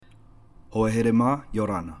Ho'eherema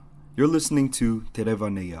Yorana. You're listening to Te Reva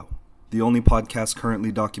Neiau, the only podcast currently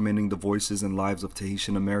documenting the voices and lives of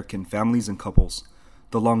Tahitian American families and couples,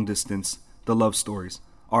 the long distance, the love stories,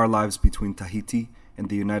 our lives between Tahiti and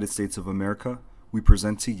the United States of America. We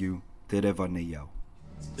present to you Te Reva Neiau.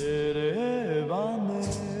 Te reva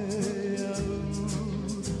neiau,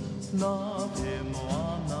 na te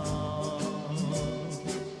moana,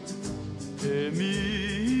 te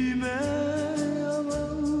mi me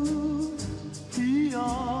amau,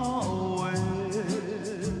 Hitiaa O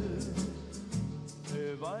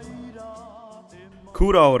Te Ra.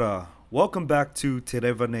 Kura Ora. Welcome back to Te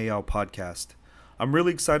Reva Neiau podcast. I'm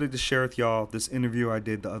really excited to share with y'all this interview I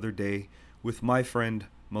did the other day with my friend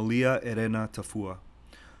Malia Erena Tafua.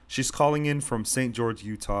 She's calling in from St. George,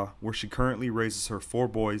 Utah, where she currently raises her 4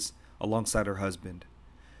 boys alongside her husband.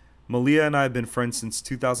 Malia and I have been friends since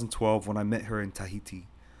 2012 when I met her in Tahiti.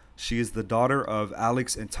 She is the daughter of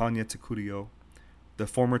Alex and Tanya Tekurio, the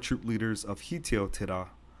former troop leaders of Hitiaa O Te Ra.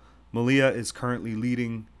 Malia is currently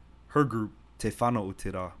leading her group, Fano O Te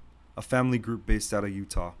Ra, a family group based out of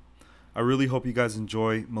Utah. I really hope you guys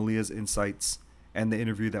enjoy Malia's insights and the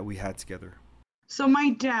interview that we had together. So my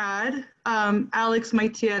dad, Alex Ora,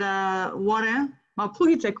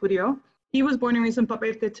 Tekurio, he was born and raised in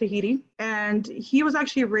Papete, Tahiti, and he was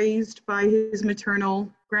actually raised by his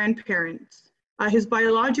maternal grandparents. His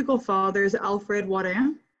biological father is Alfred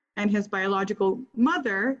Ora, and his biological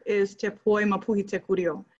mother is Tepoi Mapuhi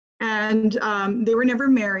Tekurio. And they were never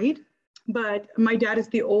married, but my dad is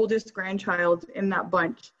the oldest grandchild in that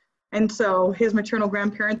bunch. And so his maternal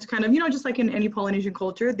grandparents kind of, just like in any Polynesian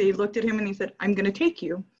culture, they looked at him and they said, I'm going to take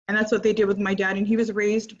you. And that's what they did with my dad. And he was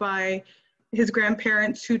raised by his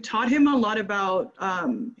grandparents who taught him a lot about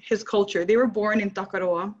his culture. They were born in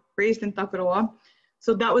Takaroa, raised in Takaroa.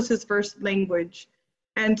 So that was his first language.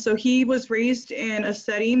 And so he was raised in a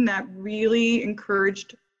setting that really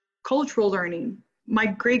encouraged cultural learning. My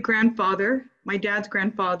great-grandfather, my dad's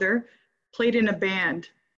grandfather, played in a band.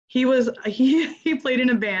 He played in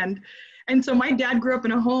a band. And so my dad grew up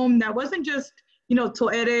in a home that wasn't just,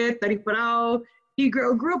 to'ere, tariparao. He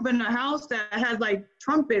grew up in a house that had like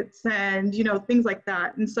trumpets and, things like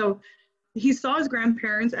that. And so he saw his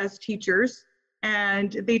grandparents as teachers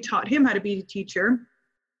and they taught him how to be a teacher.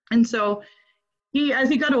 And so as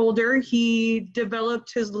he got older, he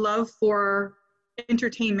developed his love for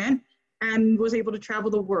entertainment and was able to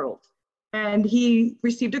travel the world. And he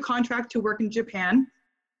received a contract to work in Japan.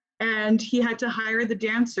 And he had to hire the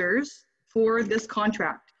dancers for this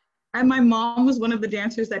contract. And my mom was one of the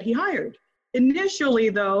dancers that he hired. Initially,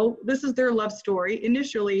 though, this is their love story.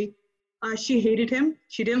 Initially, she hated him.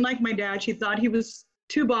 She didn't like my dad. She thought he was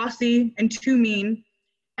too bossy and too mean.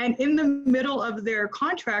 And in the middle of their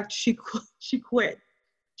contract, she quit. She quit.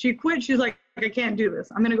 She's like, I can't do this.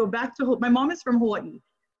 I'm going to go back to my mom is from Hawaii.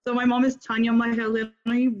 So my mom is Tanya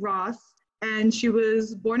Maheleni Ross, and she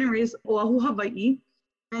was born and raised Oahu, Hawaii.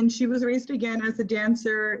 And she was raised again as a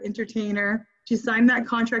dancer, entertainer. She signed that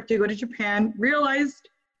contract to go to Japan, realized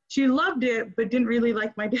she loved it, but didn't really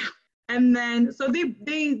like my dad. And then, so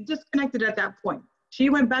they disconnected at that point. She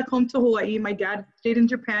went back home to Hawaii. My dad stayed in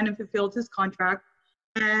Japan and fulfilled his contract.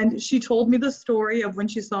 And she told me the story of when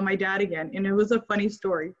she saw my dad again. And it was a funny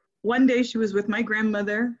story. One day she was with my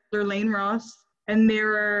grandmother, Lurlane Ross, and they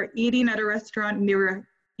were eating at a restaurant and they were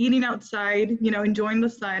eating outside, enjoying the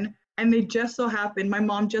sun. And my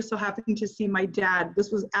mom just so happened to see my dad. This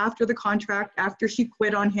was after the contract, after she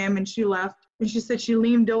quit on him and she left. And she said she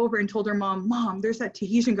leaned over and told her Mom, there's that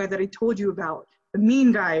Tahitian guy that I told you about, the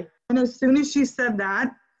mean guy. And as soon as she said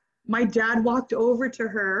that, my dad walked over to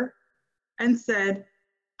her and said,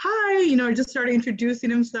 hi, just started introducing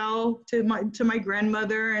himself to my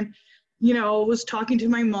grandmother and, was talking to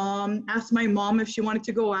my mom, asked my mom if she wanted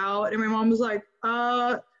to go out. And my mom was like,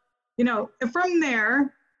 and from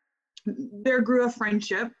there grew a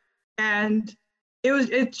friendship. And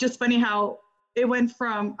it's just funny how it went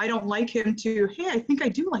from I don't like him to, hey, I think I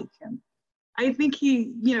do like him. I think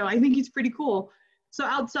he's pretty cool. So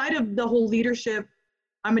outside of the whole leadership,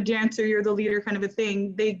 I'm a dancer, you're the leader kind of a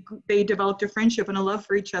thing, they developed a friendship and a love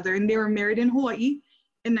for each other. And they were married in Hawaii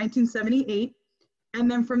in 1978. And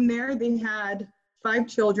then from there they had 5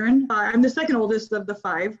 children. I'm the second oldest of the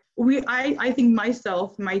 5. I think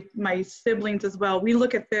myself, my siblings as well, we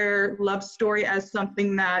look at their love story as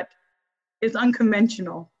something that is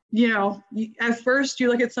unconventional. At first you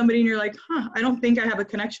look at somebody and you're like, I don't think I have a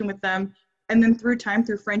connection with them. And then through time,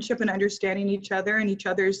 through friendship and understanding each other and each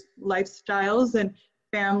other's lifestyles and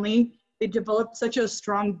family, they developed such a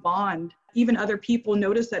strong bond. Even other people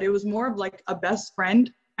noticed that it was more of like a best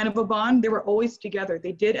friend kind of a bond. They were always together.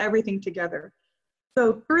 They did everything together.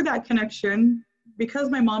 So through that connection, because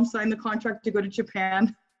my mom signed the contract to go to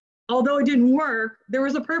Japan, although it didn't work, there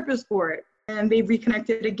was a purpose for it. And they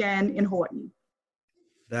reconnected again in Hawaii.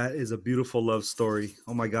 That is a beautiful love story.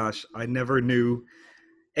 Oh my gosh, I never knew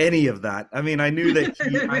any of that. I mean, I knew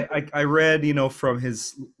that I read, from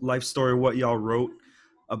his life story, what y'all wrote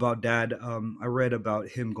about dad. I read about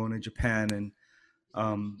him going to Japan and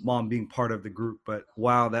mom being part of the group. But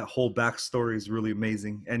wow, that whole backstory is really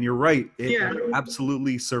amazing. And you're right, it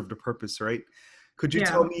absolutely served a purpose, right? Could you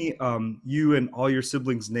tell me you and all your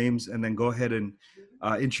siblings' names, and then go ahead and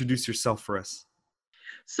introduce yourself for us?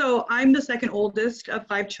 So I'm the second oldest of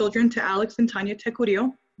 5 children to Alex and Tanya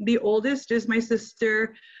Tekurio. The oldest is my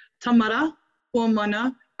sister Tamara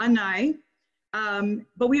Huamana Anai,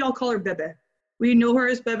 but we all call her Bebe. We know her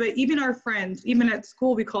as Bebe. Even our friends, even at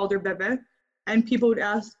school, we called her Bebe. And people would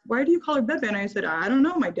ask, why do you call her Bebe? And I said, I don't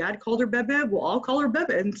know. My dad called her Bebe. We'll all call her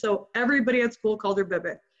Bebe. And so everybody at school called her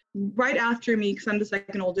Bebe. Right after me, because I'm the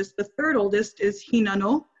second oldest, the third oldest is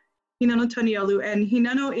Hinano Tanialu. And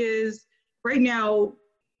Hinano is, right now,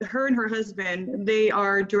 her and her husband,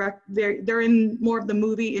 they're in more of the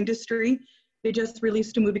movie industry. They just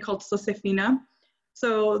released a movie called Sosefina.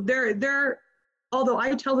 So they're although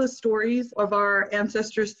I tell the stories of our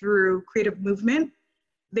ancestors through creative movement,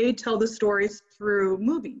 they tell the stories through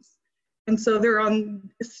movies. And so they're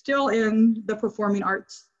still in the performing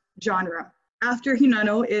arts genre. After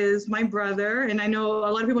Hinano is my brother, and I know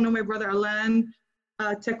a lot of people know my brother Alan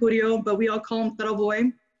Tekurio, but we all call him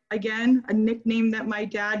Taraboy. Again, a nickname that my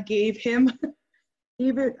dad gave him.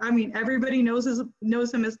 Everybody knows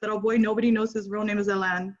him as Taraboy. Nobody knows his real name is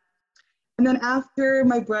Alan. And then after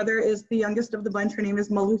my brother is the youngest of the bunch. Her name is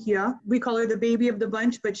Maluhia. We call her the baby of the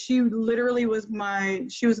bunch, but she literally was my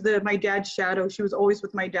dad's shadow. She was always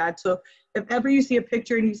with my dad. So if ever you see a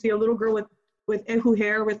picture and you see a little girl with ehu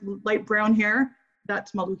hair, with light brown hair,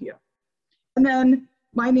 that's Maluhia. And then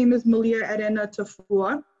my name is Malia Erena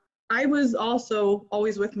Tafua. I was also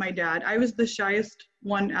always with my dad. I was the shyest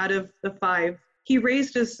one out of the 5. He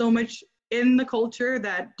raised us so much in the culture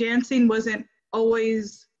that dancing wasn't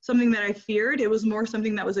always something that I feared. It was more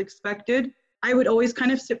something that was expected. I would always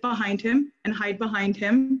kind of sit behind him and hide behind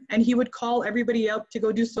him. And he would call everybody up to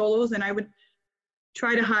go do solos, and I would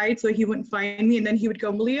try to hide so he wouldn't find me. And then he would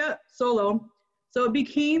go, Malia, solo. So it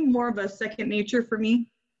became more of a second nature for me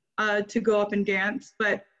to go up and dance.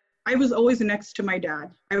 But I was always next to my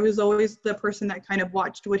dad. I was always the person that kind of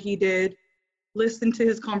watched what he did, listened to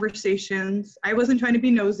his conversations. I wasn't trying to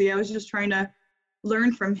be nosy. I was just trying to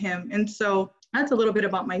learn from him. And so that's a little bit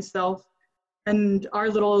about myself and our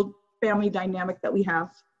little family dynamic that we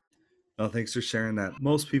have. Oh, thanks for sharing that.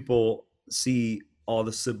 Most people see all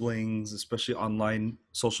the siblings, especially online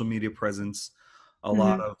social media presence, a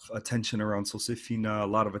lot of attention around Sosefina, a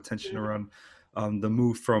lot of attention around the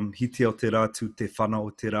move from Hitiaa O Te Ra to Te Fano O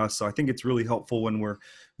Te Ra. So I think it's really helpful when we're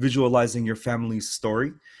visualizing your family's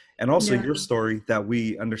story and also your story, that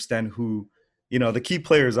we understand who, the key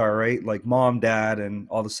players are, right? Like mom, dad, and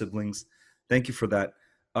all the siblings. Thank you for that.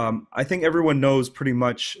 I think everyone knows pretty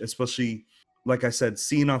much, especially, like I said,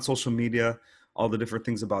 seeing on social media, all the different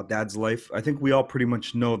things about dad's life. I think we all pretty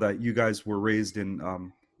much know that you guys were raised in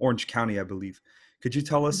Orange County, I believe. Could you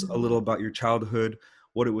tell us a little about your childhood,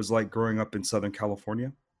 what it was like growing up in Southern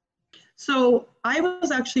California? So I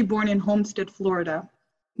was actually born in Homestead, Florida.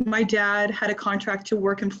 My dad had a contract to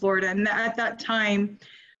work in Florida. And at that time,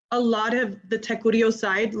 a lot of the Tekurio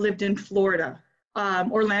side lived in Florida,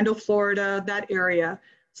 Orlando, Florida, that area.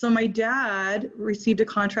 So my dad received a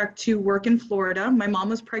contract to work in Florida. My mom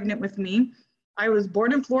was pregnant with me. I was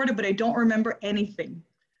born in Florida, but I don't remember anything.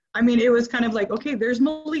 I mean, it was kind of like, okay, there's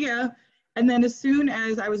Malia. And then as soon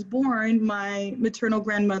as I was born, my maternal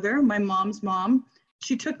grandmother, my mom's mom,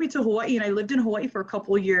 she took me to Hawaii, and I lived in Hawaii for a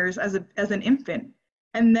couple of years as an infant.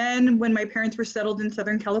 And then when my parents were settled in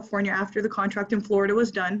Southern California after the contract in Florida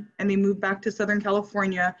was done and they moved back to Southern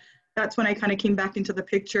California, that's when I kind of came back into the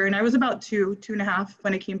picture. And I was about 2.5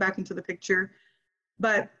 when I came back into the picture.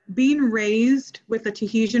 But being raised with a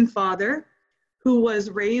Tahitian father who was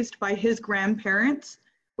raised by his grandparents,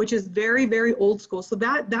 which is very, very old school. So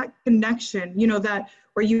that connection, that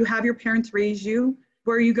where you have your parents raise you,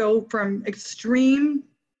 where you go from extreme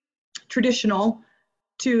traditional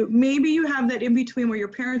to maybe you have that in between where your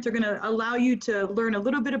parents are going to allow you to learn a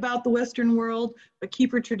little bit about the Western world, but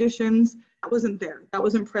keep your traditions. That wasn't there. That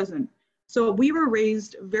wasn't present. So we were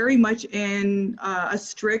raised very much in a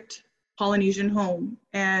strict Polynesian home.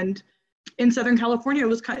 And in Southern California,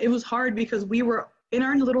 it was hard because we were in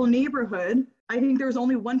our little neighborhood. I think there was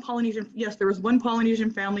only one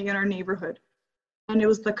Polynesian family in our neighborhood. And it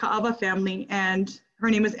was the Ka'ava family. And Her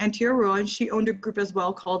name is Hitiaa O Te Ra, and she owned a group as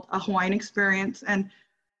well called A Hawaiian Experience. And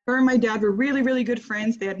her and my dad were really, really good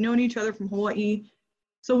friends. They had known each other from Hawaii.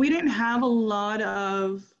 So we didn't have a lot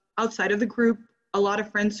of, outside of the group, a lot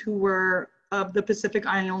of friends who were of the Pacific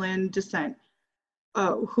Island descent,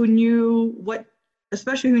 who knew what,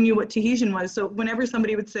 especially who knew what Tahitian was. So whenever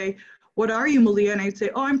somebody would say, "What are you, Malia?" and I'd say,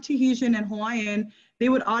 "Oh, I'm Tahitian and Hawaiian," they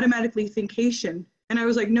would automatically think Haitian. And I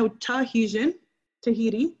was like, "No, Tahitian,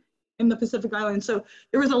 Tahiti, in the Pacific Islands." So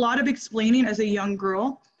there was a lot of explaining as a young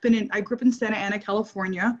girl. I grew up in Santa Ana,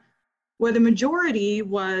 California, where the majority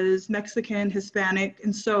was Mexican, Hispanic.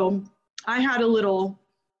 And so I had a little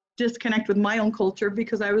disconnect with my own culture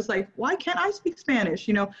because I was like, why can't I speak Spanish?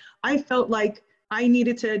 I felt like I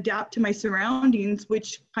needed to adapt to my surroundings,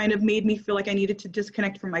 which kind of made me feel like I needed to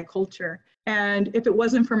disconnect from my culture. And if it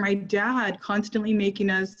wasn't for my dad constantly making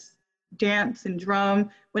us dance and drum,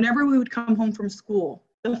 whenever we would come home from school,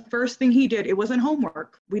 the first thing he did, it wasn't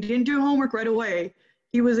homework. We didn't do homework right away.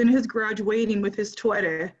 He was in his garage waiting with his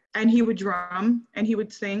tuere, and he would drum and he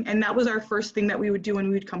would sing. And that was our first thing that we would do when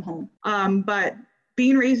we would come home. But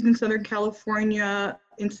being raised in Southern California,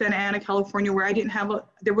 in Santa Ana, California, where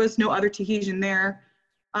there was no other Tahitian there.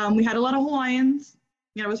 We had a lot of Hawaiians.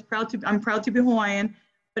 I'm proud to be Hawaiian,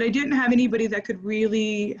 but I didn't have anybody that could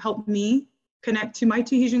really help me connect to my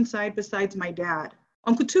Tahitian side besides my dad.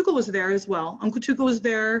 Uncle Tuka was there as well. Uncle Tuka was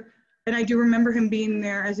there, and I do remember him being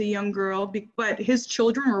there as a young girl, but his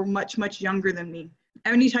children were much, much younger than me.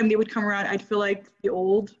 Anytime they would come around, I'd feel like the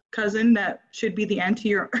old cousin that should be the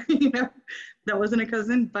auntie or, that wasn't a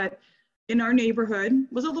cousin. But in our neighborhood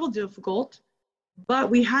was a little difficult, but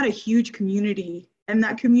we had a huge community, and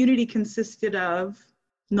that community consisted of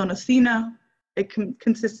Nonasina.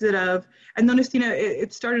 And Nonasina,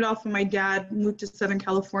 it started off when my dad moved to Southern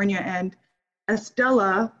California, and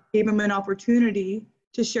Estella gave him an opportunity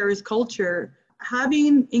to share his culture.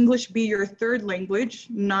 Having English be your third language,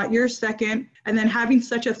 not your second, and then having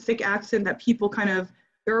such a thick accent that people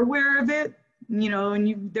they're aware of it,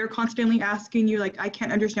 and they're constantly asking you, like, I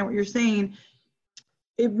can't understand what you're saying.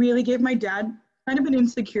 It really gave my dad kind of an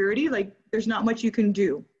insecurity, like there's not much you can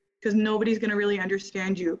do because nobody's going to really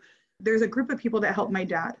understand you. There's a group of people that helped my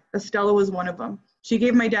dad. Estella was one of them. She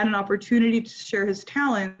gave my dad an opportunity to share his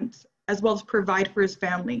talents as well as provide for his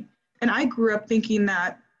family. And I grew up thinking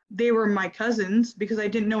that they were my cousins because I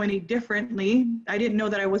didn't know any differently. I didn't know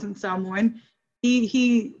that I wasn't Samoan.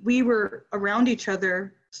 We were around each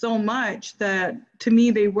other so much that to me,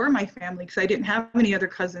 they were my family because I didn't have any other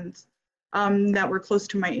cousins that were close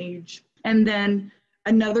to my age. And then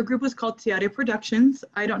another group was called Tiare Productions.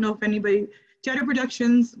 I don't know if Tiare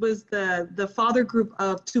Productions was the father group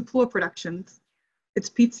of Tupuna Productions. It's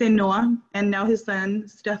Pete Noah, and now his son,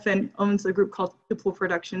 Stefan, owns a group called Tupuna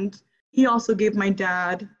Productions. He also gave my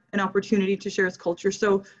dad an opportunity to share his culture.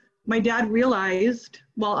 So my dad realized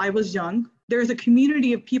while I was young, there's a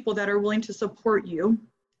community of people that are willing to support you.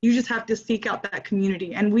 You just have to seek out that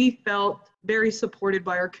community. And we felt very supported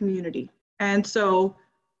by our community. And so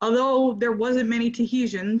although there wasn't many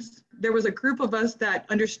Tahitians, there was a group of us that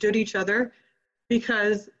understood each other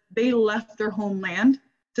because they left their homeland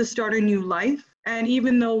to start a new life. And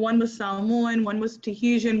even though one was Samoan, one was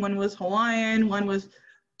Tahitian, one was Hawaiian, one was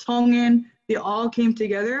Tongan, they all came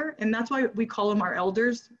together. And that's why we call them our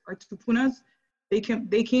elders, our tupunas. They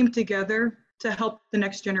came together to help the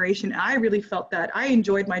next generation. I really felt that. I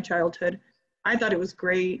enjoyed my childhood. I thought it was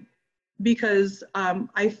great because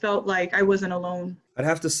I felt like I wasn't alone. I'd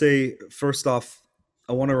have to say, first off,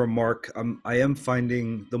 I want to remark, I am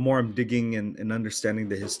finding, the more I'm digging and understanding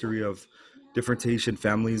the history of different Tahitian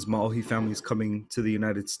families, Maohi families coming to the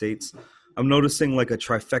United States, I'm noticing like a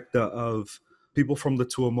trifecta of people from the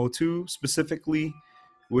Tuamotu specifically,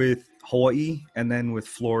 with Hawaii, and then with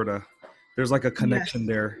Florida. There's like a connection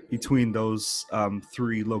there between those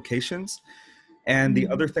three locations. And the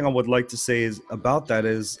other thing I would like to say is about that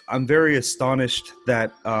is I'm very astonished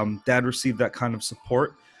that Dad received that kind of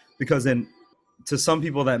support, because to some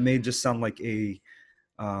people that may just sound like a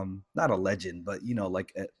not a legend, but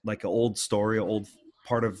like an old story, an old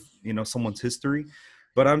part of someone's history.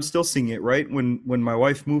 But I'm still seeing it, right? When my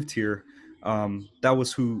wife moved here, that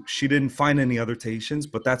was who she didn't find any other Tahitians,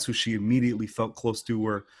 but that's who she immediately felt close to,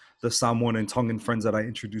 were the Samoan and Tongan friends that I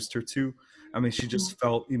introduced her to. I mean, she just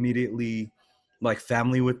felt immediately like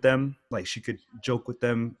family with them. Like she could joke with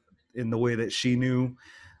them in the way that she knew.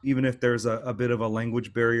 Even if there's a bit of a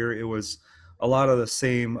language barrier, it was a lot of the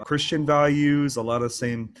same Christian values, a lot of the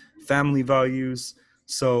same family values.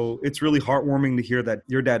 So it's really heartwarming to hear that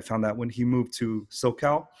your dad found that when he moved to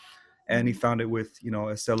SoCal, and he found it with,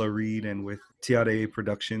 Estella Reed and with Tiare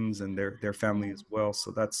Productions and their family as well.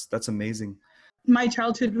 So that's amazing. My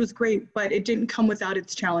childhood was great, but it didn't come without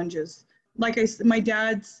its challenges. Like I said, my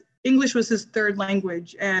dad's English was his third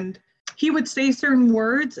language, and he would say certain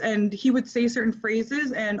words and he would say certain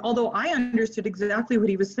phrases. And although I understood exactly what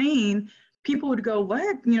he was saying, people would go,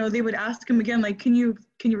 "What?" They would ask him again, like, can you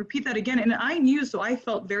repeat that again?" And I knew, so I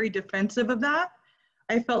felt very defensive of that.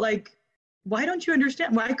 I felt like, why don't you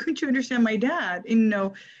understand? Why couldn't you understand my dad?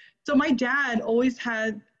 So my dad always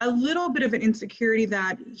had a little bit of an insecurity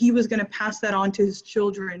that he was going to pass that on to his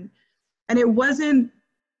children. And it wasn't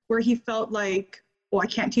where he felt like, oh, I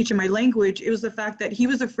can't teach him my language. It was the fact that he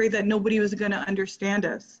was afraid that nobody was going to understand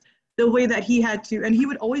us the way that he had to. And he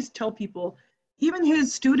would always tell people, even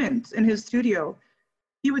his students in his studio,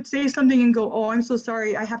 he would say something and go, "Oh, I'm so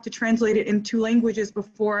sorry. I have to translate it in 2 languages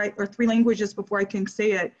or 3 languages before I can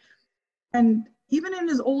say it." And even in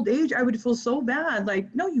his old age, I would feel so bad.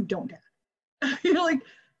 Like, no, you don't, Dad. Like,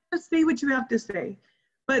 just say what you have to say.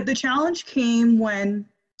 But the challenge came when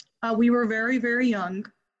we were very, very young.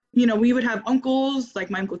 We would have uncles, like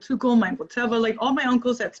my Uncle Tuko, my Uncle Teva, like all my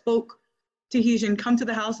uncles that spoke Tahitian come to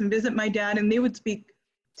the house and visit my dad, and they would speak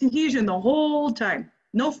Tahitian the whole time.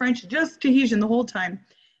 No French, just Tahitian the whole time.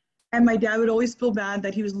 And my dad would always feel bad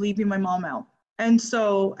that he was leaving my mom out. And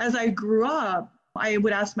so as I grew up, I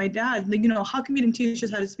would ask my dad, like, how come you didn't teach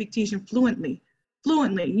us how to speak Tahitian fluently?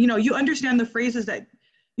 Fluently, you understand the phrases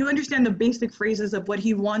you understand the basic phrases of what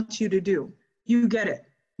he wants you to do. You get it.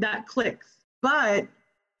 That clicks. But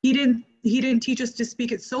he didn't teach us to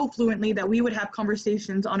speak it so fluently that we would have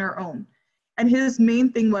conversations on our own. And his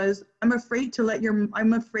main thing was, I'm afraid that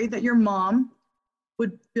your mom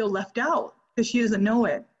would feel left out because she doesn't know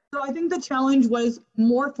it. So I think the challenge was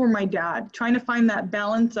more for my dad, trying to find that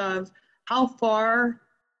balance of how far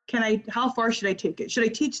should I take it? Should I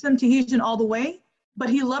teach them Tahitian all the way? But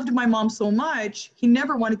he loved my mom so much, he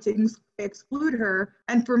never wanted to exclude her.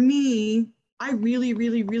 And for me, I really,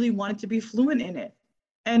 really, really wanted to be fluent in it.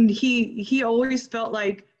 And he always felt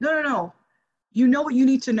like, no, you know what you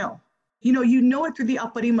need to know. You know it through the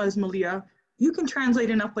aparimas, Malia. You can translate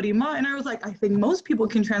an aparima. And I was like, I think most people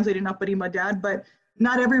can translate an aparima, Dad, but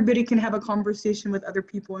not everybody can have a conversation with other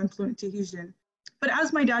people in fluent Tahitian. But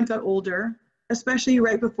as my dad got older, especially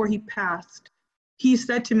right before he passed, he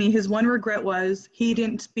said to me his one regret was he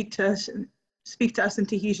didn't speak to us in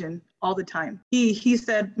Tahitian all the time. He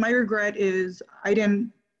said, my regret is I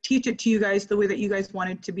didn't teach it to you guys the way that you guys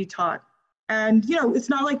wanted to be taught. And, it's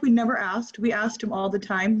not like we never asked. We asked him all the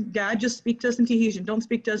time, Dad, just speak to us in Tahitian. Don't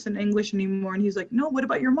speak to us in English anymore. And he's like, no, what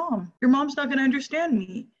about your mom? Your mom's not going to understand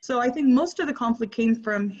me. So I think most of the conflict came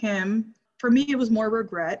from him. For me, it was more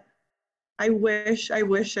regret. I wish,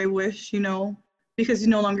 because he's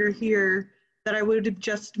no longer here, that I would have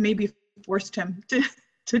just maybe forced him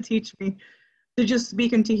to teach me, to just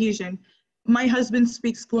speak in Tahitian. My husband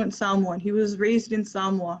speaks fluent Samoan. He was raised in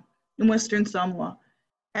Samoa, in Western Samoa.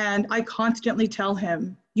 And I constantly tell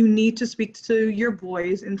him, you need to speak to your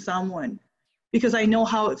boys in Samoan, because I know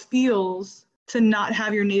how it feels to not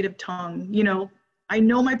have your native tongue. I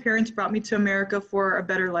know my parents brought me to America for a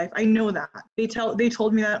better life. I know that. They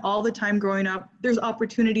told me that all the time growing up. There's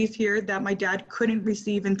opportunities here that my dad couldn't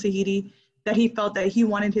receive in Tahiti that he felt that he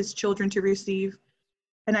wanted his children to receive.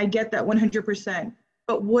 And I get that 100%.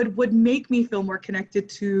 But what would make me feel more connected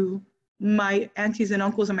to my aunties and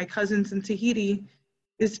uncles and my cousins in Tahiti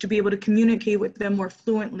is to be able to communicate with them more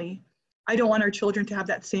fluently. I don't want our children to have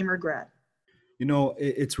that same regret.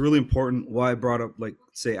 It's really important why I brought up, like,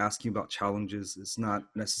 say, asking about challenges. It's not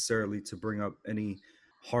necessarily to bring up any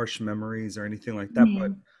harsh memories or anything like that.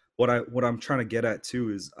 Mm-hmm. But what I'm trying to get at too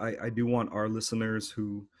is I do want our listeners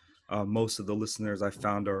who most of the listeners I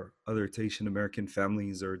found are other Tahitian American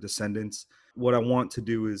families or descendants. What I want to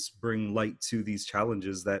do is bring light to these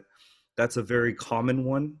challenges that's a very common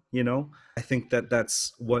one. I think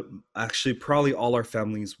that's what actually probably all our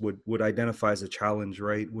families would identify as a challenge,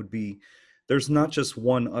 right? Would be there's not just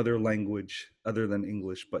one other language other than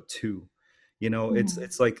English, but two.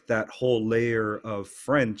 It's like that whole layer of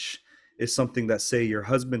French is something that, say, your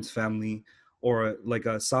husband's family or like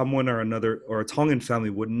a Samoan or a Tongan family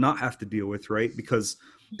would not have to deal with, right? Because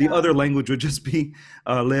the other language would just be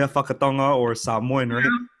Lea Whakatonga or Samoan, right?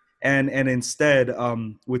 And instead,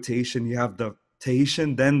 with Tahitian, you have the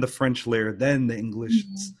Tahitian, then the French layer, then the English.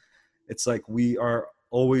 It's like we are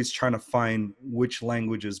always trying to find which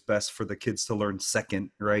language is best for the kids to learn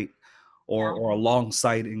second, right? Or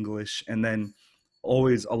alongside English. And then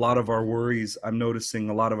always a lot of our worries, I'm noticing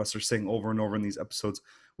a lot of us are saying over and over in these episodes,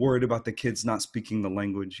 worried about the kids not speaking the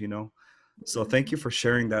language, So thank you for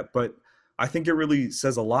sharing that. But I think it really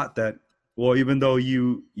says a lot that, well, even though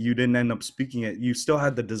you didn't end up speaking it, you still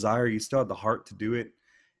had the desire, you still had the heart to do it.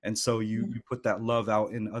 And so you put that love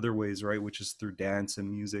out in other ways, right? Which is through dance and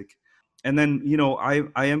music. And then, you know,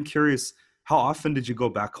 I am curious, how often did you go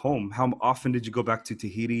back home? How often did you go back to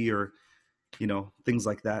Tahiti or, you know, things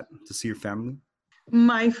like that to see your family?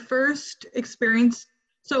 My first experience,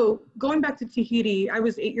 so going back to Tahiti, I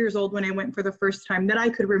was 8 years old when I went for the first time that I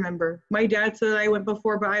could remember. My dad said I went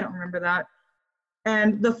before, but I don't remember that.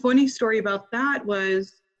 And the funny story about that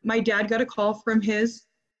was my dad got a call from his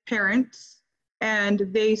parents and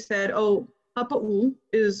they said, "Oh, Papa U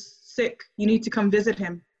is sick. You need to come visit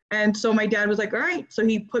him." And so my dad was like, "All right." So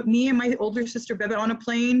he put me and my older sister Bebe on a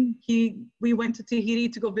plane. We went to Tahiti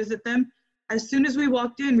to go visit them. As soon as we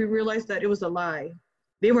walked in, we realized that it was a lie.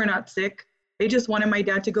 They were not sick. They just wanted my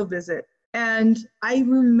dad to go visit. And I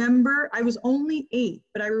remember, I was only 8,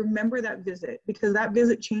 but I remember that visit because that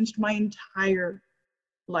visit changed my entire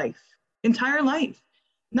life,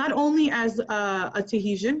 not only as a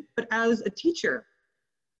Tahitian, but as a teacher.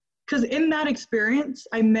 Because in that experience,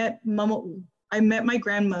 I met Mama'u. I met my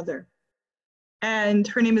grandmother, and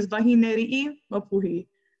her name is Vahineri'i Mapuhi.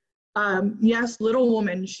 Yes, little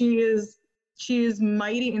woman. She is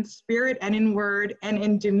mighty in spirit and in word and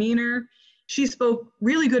in demeanor. She spoke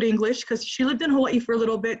really good English because she lived in Hawaii for a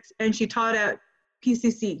little bit and she taught at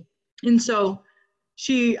PCC. And so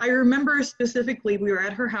I remember specifically, we were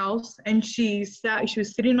at her house and she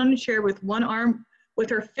was sitting on a chair with one arm, with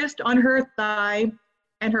her fist on her thigh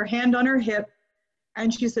and her hand on her hip.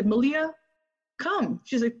 And she said, "Malia, come."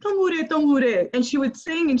 She's like, "Tamure, tamure." And she would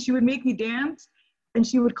sing and she would make me dance and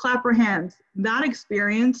she would clap her hands. That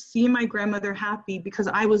experience, seeing my grandmother happy because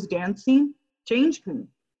I was dancing, changed me.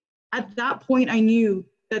 At that point, I knew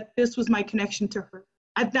that this was my connection to her.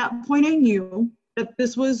 At that point, I knew that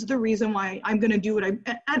this was the reason why I'm going to do it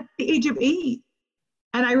at the age of 8.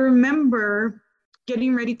 And I remember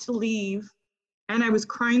getting ready to leave and I was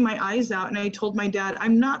crying my eyes out and I told my dad,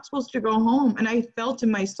 "I'm not supposed to go home." And I felt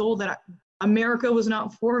in my soul that America was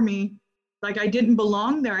not for me. Like I didn't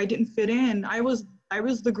belong there. I didn't fit in. I was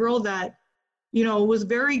the girl that, you know, was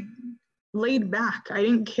very laid back. I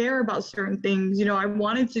didn't care about certain things. You know, I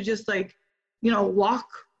wanted to just like, you know, walk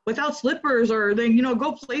without slippers or then, you know,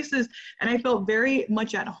 go places. And I felt very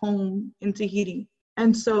much at home in Tahiti.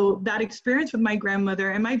 And so that experience with my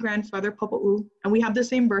grandmother and my grandfather, Papa'u, and we have the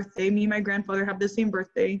same birthday. Me and my grandfather have the same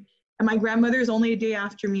birthday. And my grandmother is only a day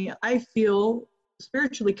after me. I feel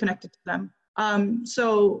spiritually connected to them.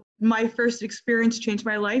 So my first experience changed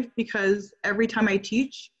my life because every time I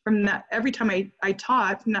teach every time I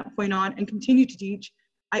taught from that point on and continue to teach,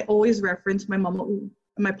 I always reference my Mama'u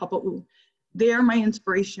and my Papa'u. They are my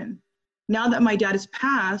inspiration. Now that my dad has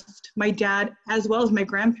passed, my dad, as well as my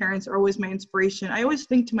grandparents, are always my inspiration. I always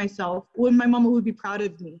think to myself, would my mama be proud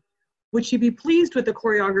of me? Would she be pleased with the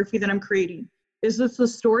choreography that I'm creating? Is this the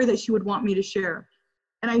story that she would want me to share?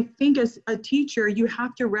 And I think as a teacher, you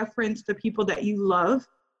have to reference the people that you love,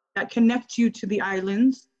 that connect you to the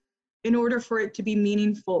islands in order for it to be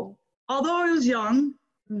meaningful. Although I was young,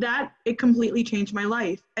 it completely changed my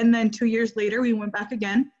life. And then 2 years later, we went back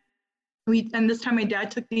again. And this time my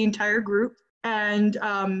dad took the entire group and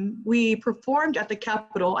we performed at the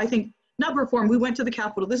Capitol. I think, not performed, we went to the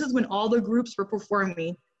Capitol. This is when all the groups were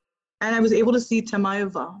performing. And I was able to see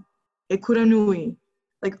Tamaiva, Ekuranui,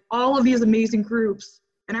 like all of these amazing groups.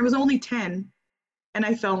 And I was only 10 and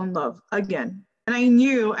I fell in love again. And I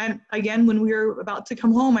knew, and again, when we were about to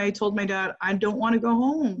come home, I told my dad, "I don't want to go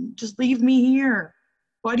home. Just leave me here.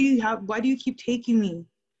 Why do you keep taking me?"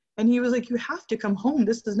 And he was like, "You have to come home.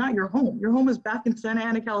 This is not your home. Your home is back in Santa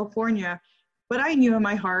Ana, California." But I knew in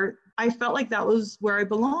my heart, I felt like that was where I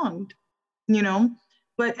belonged, you know?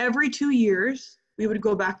 But every 2 years, we would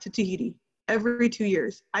go back to Tahiti. Every 2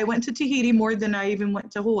 years. I went to Tahiti more than I even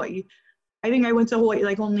went to Hawaii. I think I went to Hawaii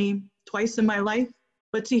like only twice in my life,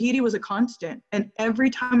 but Tahiti was a constant. And every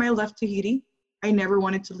time I left Tahiti, I never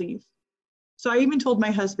wanted to leave. So I even told my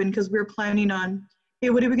husband, because we were planning on, "Hey,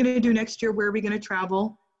 what are we going to do next year? Where are we going to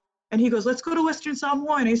travel?" And he goes, "Let's go to Western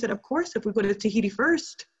Samoa." And I said, "Of course, if we go to Tahiti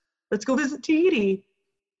first, let's go visit Tahiti."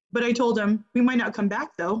 But I told him, we might not come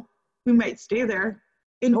back though. We might stay there.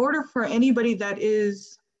 In order for anybody that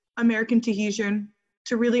is American Tahitian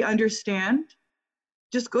to really understand,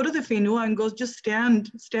 just go to the whenua and go just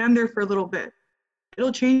stand there for a little bit.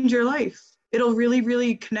 It'll change your life. It'll really,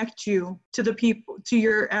 really connect you to the people, to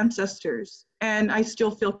your ancestors. And I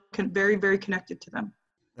still feel very, very connected to them.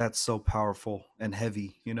 That's so powerful and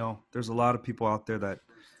heavy. You know, there's a lot of people out there that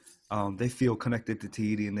they feel connected to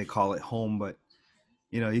Tahiti and they call it home, but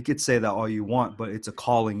you know, you could say that all you want, but it's a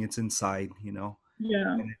calling. It's inside, you know,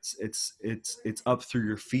 Yeah. and it's up through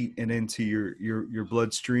your feet and into your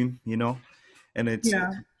bloodstream, you know, and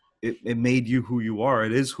Yeah. it made you who you are.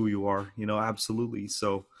 It is who you are, absolutely.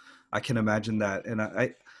 So I can imagine that. And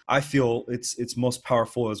I feel it's most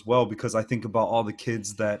powerful as well, because I think about all the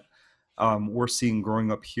kids that we're seeing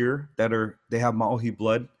growing up here they have Maohi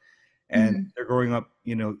blood, and Mhm. they're growing up,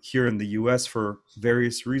 here in the US for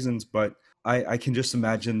various reasons. But I can just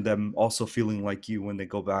imagine them also feeling like you when they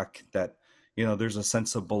go back, that, there's a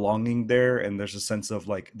sense of belonging there, and there's a sense of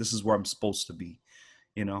like, this is where I'm supposed to be,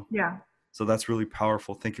 you know? Yeah. So that's really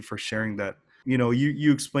powerful. Thank you for sharing that.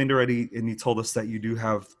 You explained already, and you told us that you do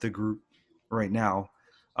have the group right now.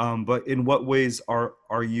 But in what ways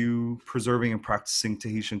are you preserving and practicing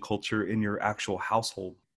Tahitian culture in your actual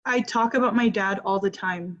household? I talk about my dad all the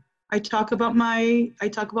time. I talk about mama'u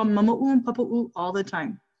and papa'u all the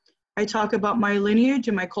time. I talk about my lineage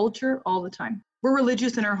and my culture all the time. We're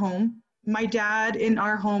religious in our home. My dad in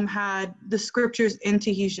our home had the scriptures in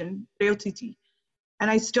Tahitian, Reotiti, and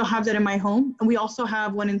I still have that in my home. And we also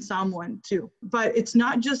have one in Samoan too. But it's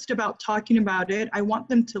not just about talking about it. I want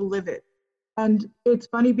them to live it. And it's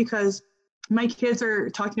funny because my kids are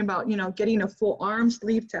talking about, getting a full arm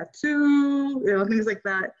sleeve tattoo, things like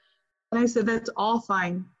that. And I said, that's all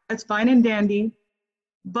fine. That's fine and dandy.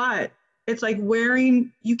 But it's like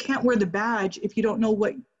you can't wear the badge if you don't know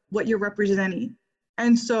what you're representing.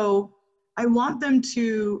 And so I want them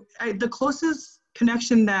the closest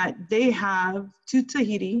connection that they have to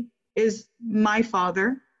Tahiti is my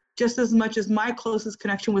father, just as much as my closest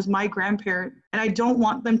connection was my grandparent. And I don't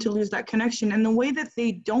want them to lose that connection. And the way that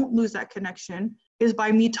they don't lose that connection is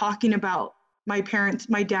by me talking about my parents,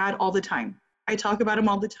 my dad all the time. I talk about him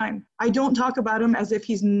all the time. I don't talk about him as if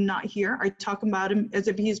he's not here. I talk about him as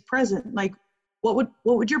if he's present. Like, what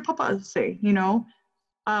would your papa say?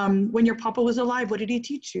 When your papa was alive, what did he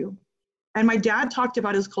teach you? And my dad talked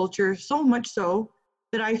about his culture so much so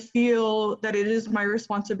that I feel that it is my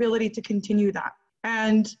responsibility to continue that.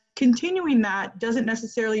 And continuing that doesn't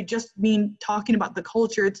necessarily just mean talking about the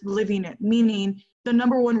culture, it's living it, meaning the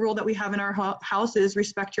number one rule that we have in our house is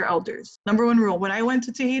respect your elders. Number one rule. When I went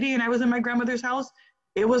to Tahiti and I was in my grandmother's house,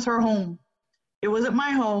 it was her home. It wasn't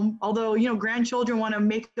my home, although, grandchildren want to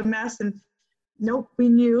make a mess, and nope, we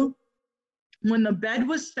knew when the bed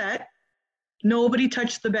was set, nobody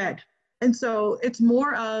touched the bed. And so it's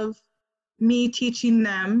more of me teaching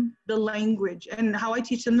them the language. And how I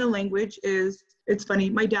teach them the language is, it's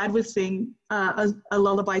funny, my dad would sing a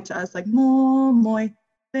lullaby to us, like, mo, moi,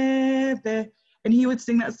 be, be. And he would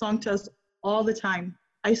sing that song to us all the time.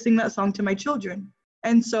 I sing that song to my children.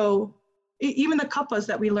 And so even the kapas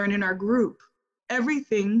that we learn in our group,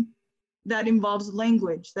 everything that involves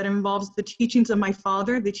language, that involves the teachings of my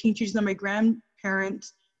father, the teachings of my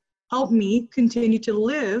grandparents, help me continue to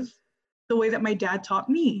live the way that my dad taught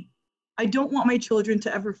me. I don't want my children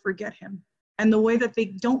to ever forget him. And the way that they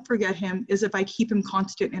don't forget him is if I keep him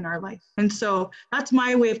constant in our life. And so that's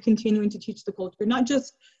my way of continuing to teach the culture, not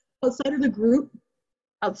just outside of the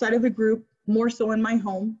group, more so in my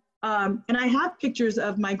home. And I have pictures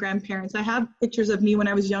of my grandparents. I have pictures of me when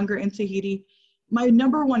I was younger in Tahiti. My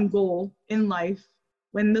number one goal in life,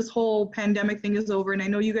 when this whole pandemic thing is over, and I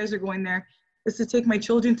know you guys are going there, is to take my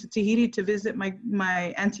children to Tahiti to visit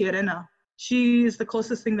my Auntie Erena. She's the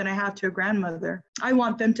closest thing that I have to a grandmother. I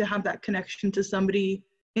want them to have that connection to somebody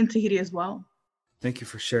in Tahiti as well. Thank you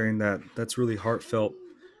for sharing that. That's really heartfelt.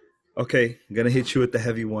 Okay, I'm going to hit you with the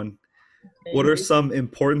heavy one. What are some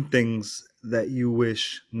important things that you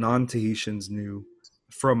wish non-Tahitians knew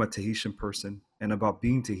from a Tahitian person and about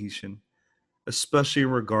being Tahitian, especially in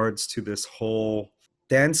regards to this whole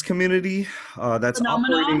dance community that's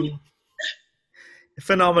operating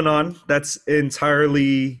phenomenon that's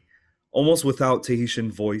entirely almost without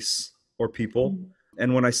Tahitian voice or people?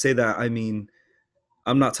 And when I say that, I mean,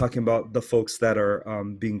 I'm not talking about the folks that are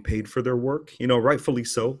being paid for their work, rightfully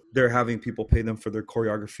so. They're having people pay them for their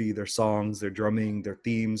choreography, their songs, their drumming, their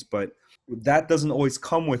themes, but that doesn't always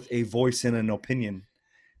come with a voice and an opinion,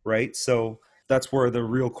 right? So that's where the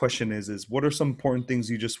real question is what are some important things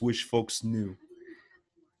you just wish folks knew?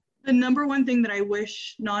 The number one thing that I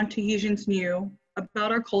wish non-Tahitians knew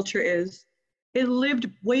about our culture is it lived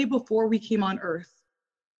way before we came on Earth,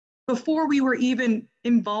 before we were even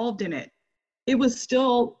involved in it. It was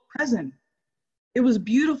still present. It was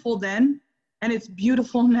beautiful then, and it's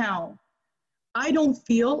beautiful now. I don't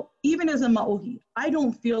feel, even as a Maohi, I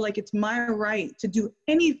don't feel like it's my right to do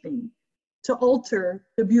anything to alter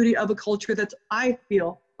the beauty of a culture that's, I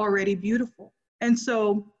feel, already beautiful. And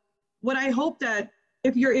so what I hope that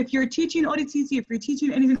if you're teaching Orititi, if you're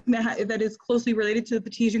teaching anything that is closely related to the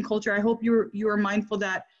Tahitian culture, I hope you are mindful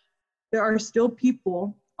that there are still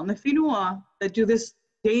people on the Whenua that do this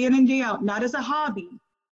day in and day out, not as a hobby,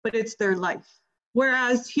 but it's their life.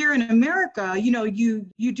 Whereas here in America, you know, you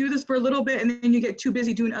do this for a little bit and then you get too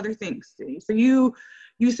busy doing other things. So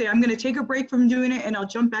you say, I'm going to take a break from doing it and I'll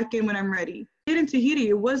jump back in when I'm ready. In Tahiti,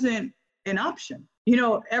 it wasn't an option. You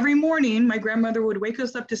know, every morning my grandmother would wake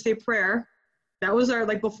us up to say prayer. That was our,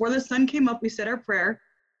 like, before the sun came up, we said our prayer,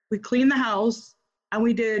 we cleaned the house, and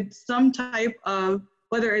we did some type of,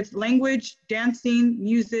 whether it's language, dancing,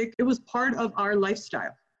 music, it was part of our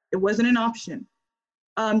lifestyle. It wasn't an option.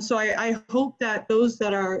 So I hope that those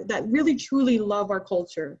that really truly love our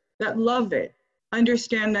culture, that love it,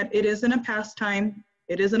 understand that it isn't a pastime,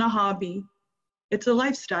 it isn't a hobby, it's a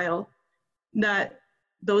lifestyle that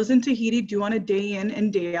those in Tahiti do on a day in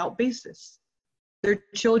and day out basis. Their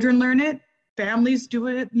children learn it, families do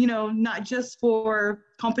it, you know, not just for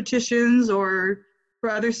competitions or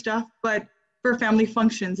for other stuff, but for family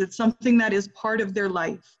functions. It's something that is part of their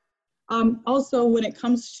life. Also, when it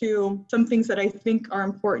comes to some things that I think are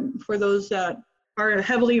important for those that are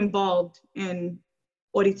heavily involved in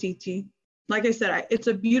Orititi, like I said, it's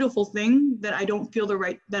a beautiful thing that I don't feel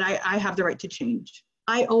that I have the right to change.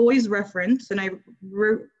 I always reference, and I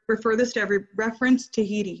refer this to every reference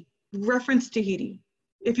Tahiti. Reference Tahiti.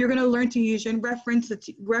 If you're going to learn Tahitian,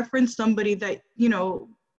 reference somebody that, you know,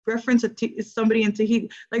 reference somebody in Tahiti.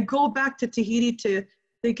 Like, go back to Tahiti to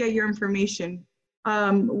get your information.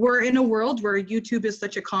 We're in a world where YouTube is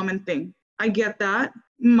such a common thing. I get that.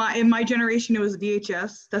 In my generation, it was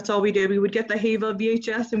VHS. That's all we did. We would get the Hava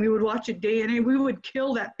VHS and we would watch it day in and we would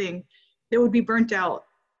kill that thing. It would be burnt out.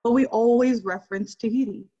 But we always referenced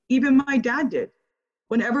Tahiti. Even my dad did.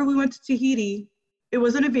 Whenever we went to Tahiti, it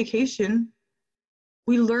wasn't a vacation.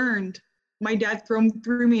 We learned. My dad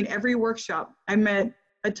threw me in every workshop. I met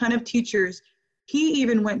a ton of teachers. He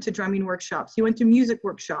even went to drumming workshops. He went to music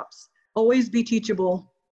workshops. Always be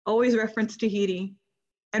teachable. Always reference Tahiti.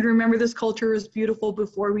 And remember, this culture was beautiful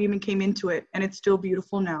before we even came into it, and it's still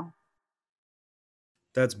beautiful now.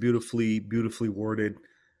 That's beautifully, beautifully worded.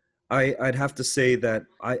 I'd have to say that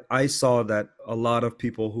I saw that a lot of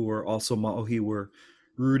people who were also Maohi were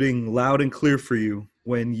rooting loud and clear for you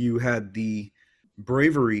when you had the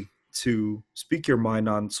bravery to speak your mind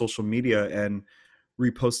on social media and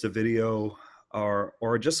repost a video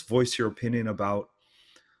or just voice your opinion about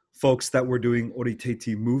folks that were doing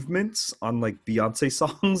Orititi movements on like Beyonce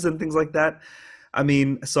songs and things like that. I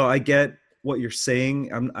mean, so I get what you're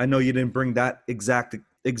saying. I know you didn't bring that exact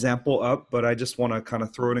example up, but I just want to kind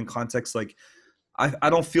of throw it in context. Like, I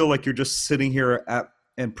don't feel like you're just sitting here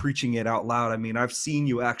and preaching it out loud. I mean, I've seen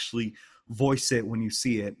you actually voice it when you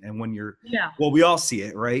see it and when you're, well, we all see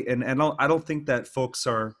it, right? And I don't think that folks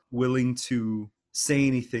are willing to say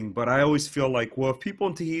anything, but I always feel like, well, if people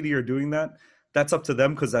in Tahiti are doing that, that's up to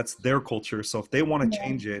them because that's their culture. So if they want to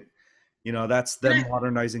change it, you know, that's them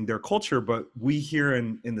modernizing their culture. But we here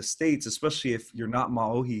in the States, especially if you're not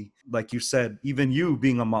Maohi, like you said, even you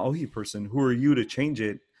being a Maohi person, who are you to change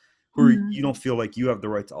it? You don't feel like you have the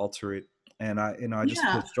right to alter it. And I just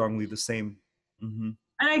feel strongly the same. Mm-hmm.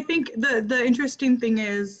 And I think the interesting thing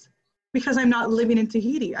is, because I'm not living in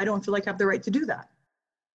Tahiti, I don't feel like I have the right to do that.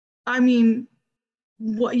 I mean,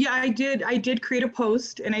 I did create a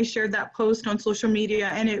post and I shared that post on social media,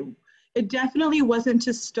 and it definitely wasn't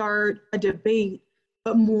to start a debate,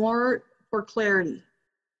 but more for clarity.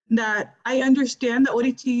 That I understand that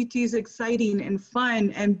Orititi is exciting and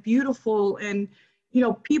fun and beautiful, and you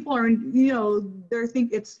know, people are, you know, they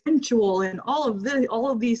think it's sensual and all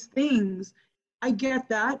of these things. I get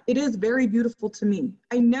that. It is very beautiful to me.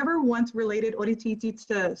 I never once related Orititi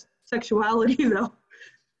to sexuality though.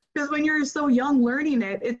 Because when you're so young learning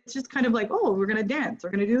it, it's just kind of like, oh, we're going to dance, we're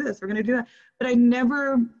going to do this, we're going to do that. But I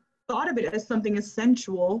never thought of it as something as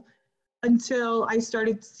sensual until I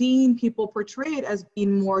started seeing people portray it as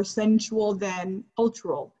being more sensual than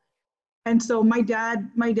cultural. And so my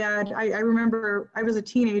dad, I remember I was a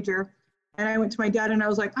teenager and I went to my dad and I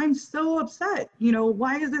was like, I'm so upset. You know,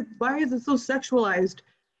 why is it so sexualized?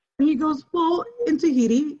 And he goes, well, in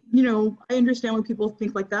Tahiti, you know, I understand when people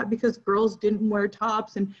think like that because girls didn't wear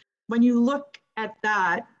tops. And when you look at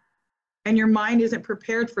that and your mind isn't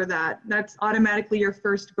prepared for that, that's automatically your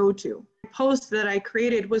first go-to. The post that I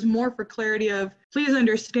created was more for clarity of, please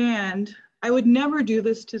understand, I would never do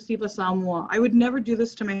this to Siva Samoa. I would never do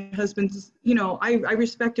this to my husband's, you know, I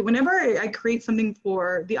respect it. Whenever I create something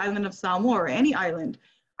for the island of Samoa or any island,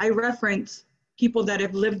 I reference people that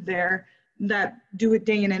have lived there that do it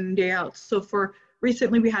day in and day out. So for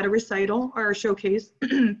recently we had a recital or a showcase.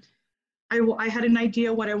 I had an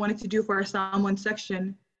idea what I wanted to do for our Samoan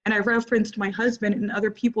section, and I referenced my husband and other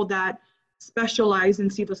people that specialize in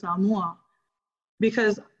Siva Samoa.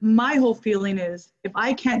 Because my whole feeling is, if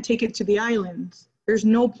I can't take it to the islands, There's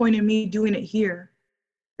no point in me doing it here.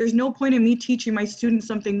 There's no point in me teaching my students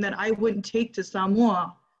something that I wouldn't take to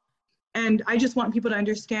Samoa. And I just want people to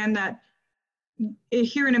understand that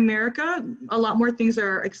here in America, a lot more things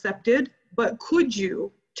are accepted, but could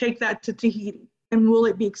you take that to Tahiti? And will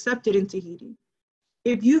it be accepted in Tahiti?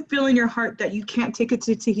 If you feel in your heart that you can't take it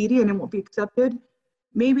to Tahiti and it won't be accepted,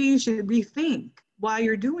 maybe you should rethink why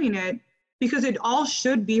you're doing it, because it all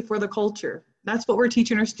should be for the culture. That's what we're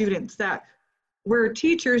teaching our students, that we're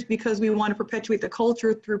teachers because we want to perpetuate the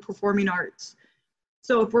culture through performing arts.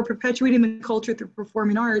 So if we're perpetuating the culture through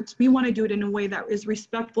performing arts, we want to do it in a way that is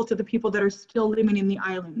respectful to the people that are still living in the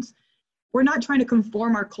islands. We're not trying to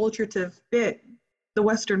conform our culture to fit the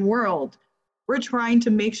Western world. We're trying to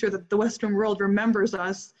make sure that the Western world remembers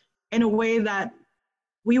us in a way that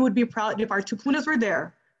we would be proud if our tupunas were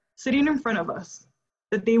there, sitting in front of us,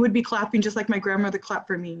 that they would be clapping just like my grandmother clapped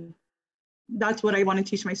for me. That's what I want to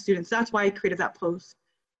teach my students. That's why I created that post.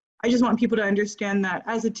 I just want people to understand that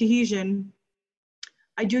as a Tahitian,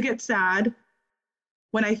 I do get sad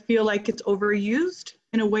when I feel like it's overused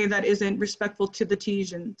in a way that isn't respectful to the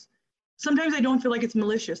Tahitians. Sometimes I don't feel like it's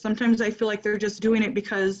malicious. Sometimes I feel like they're just doing it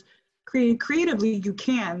because creatively you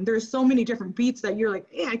can. There's so many different beats that you're like,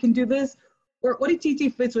 hey, I can do this. Or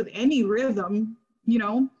Orititi fits with any rhythm, you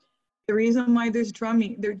know? The reason why there's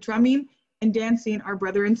drumming and dancing are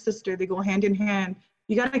brother and sister. They go hand in hand.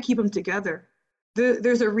 You gotta keep them together.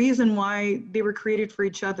 There's a reason why they were created for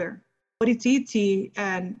each other. Orititi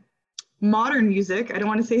and modern music, I don't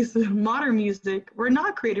want to say modern music, were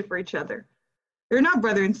not created for each other. They're not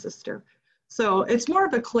brother and sister. So it's more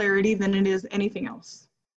of a clarity than it is anything else.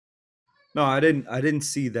 No, I didn't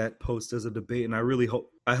see that post as a debate, and I really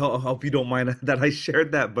hope you don't mind that I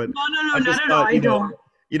shared that. But No, I just not at all. thought, I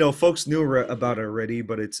don't. folks knew about it already,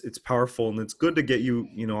 but it's powerful, and it's good to get you,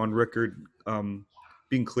 on record,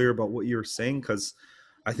 being clear about what you're saying, because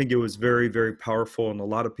I think it was very, very powerful, and a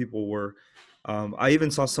lot of people were. I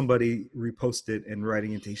even saw somebody repost it and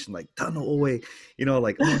writing in Tahitian like "Tano Oe,"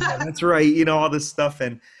 like, oh yeah, that's right, all this stuff,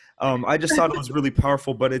 and I just thought it was really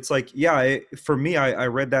powerful. But it's like, yeah, for me, I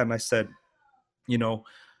read that and I said,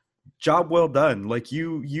 job well done. Like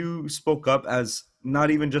you spoke up as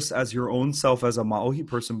not even just as your own self as a Maohi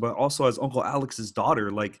person, but also as Uncle Alex's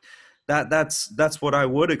daughter. Like that's what I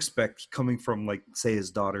would expect coming from, like, say,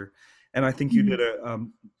 his daughter. And I think you did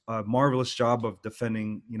a marvelous job of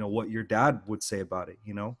defending, what your dad would say about it.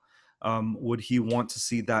 Would he want to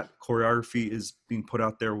see that choreography is being put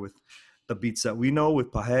out there with the beats that we know,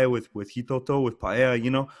 with Pahe, with Hitoto, with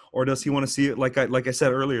Paea, or does he want to see it like I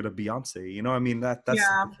said earlier, to Beyonce? I mean, that's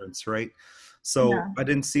Yeah. the difference, right? So I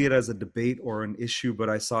didn't see it as a debate or an issue, but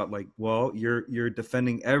I saw it like, well, you're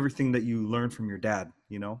defending everything that you learned from your dad.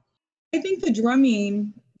 I think the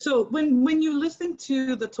drumming, so when you listen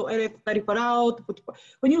to the To'ere Tariparao,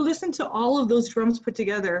 when you listen to all of those drums put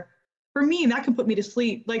together, for me, that can put me to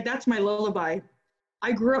sleep. Like, that's my lullaby.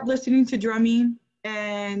 I grew up listening to drumming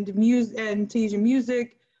and music and Tahitian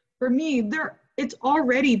music. For me, it's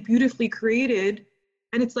already beautifully created,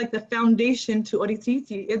 and it's like the foundation to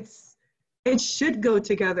Orititi. It should go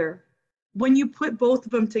together. When you put both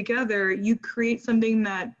of them together, you create something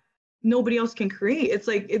that nobody else can create. It's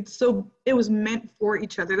like it was meant for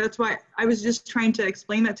each other. That's why I was just trying to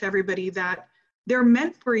explain that to everybody, that they're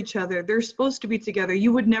meant for each other. They're supposed to be together.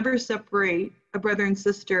 You would never separate a brother and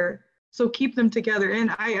sister. So keep them together.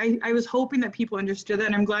 And I was hoping that people understood that,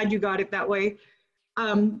 and I'm glad you got it that way.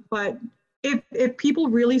 But if people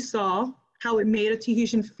really saw how it made a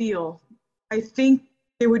Tahitian feel, I think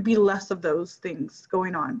there would be less of those things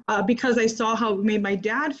going on. Because I saw how it made my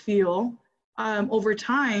dad feel over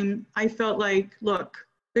time, I felt like, look,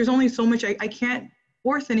 there's only so much, I can't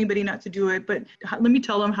force anybody not to do it, but let me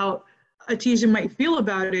tell them how a Tahitian might feel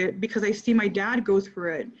about it, because I see my dad go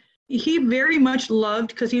through it. He very much loved,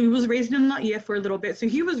 because he was raised in Laie for a little bit, so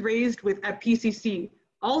he was raised at PCC.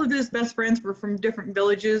 All of his best friends were from different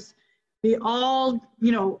villages. They all,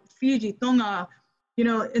 Fiji, Tonga,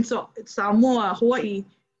 and so Samoa, Hawaii.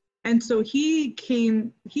 And so he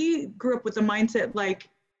grew up with the mindset like,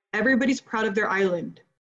 everybody's proud of their island.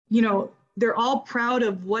 They're all proud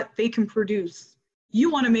of what they can produce. You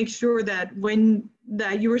want to make sure that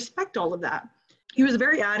you respect all of that. He was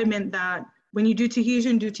very adamant that when you do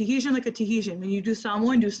Tahitian like a Tahitian. When you do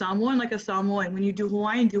Samoan like a Samoan. When you do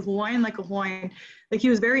Hawaiian like a Hawaiian. Like, he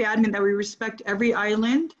was very adamant that we respect every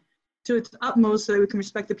island to its utmost so that we can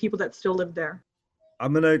respect the people that still live there.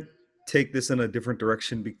 I'm going to take this in a different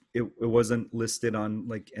direction. It wasn't listed on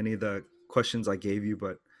like any of the questions I gave you,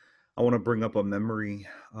 but I want to bring up a memory,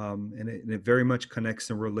 and it very much connects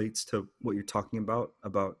and relates to what you're talking about,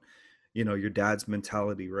 your dad's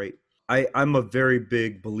mentality, right? I'm a very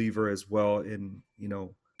big believer as well in,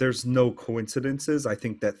 there's no coincidences. I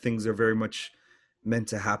think that things are very much meant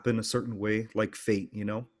to happen a certain way, like fate.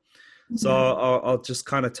 So I'll just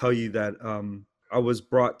kind of tell you that I was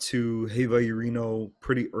brought to Hitiaa Reno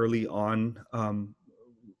pretty early on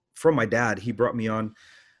from my dad. He brought me on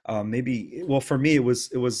for me, it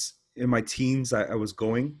was in my teens. I was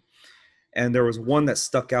going, and there was one that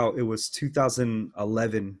stuck out. It was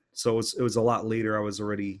 2011, so it was a lot later. I was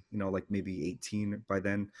already, like maybe 18 by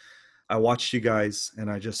then. I watched you guys,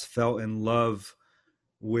 and I just fell in love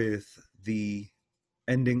with the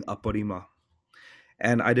ending Aparima,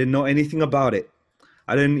 and I didn't know anything about it.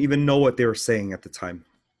 I didn't even know what they were saying at the time,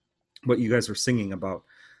 what you guys were singing about,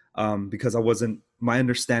 because my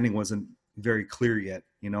understanding wasn't very clear yet.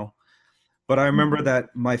 But I remember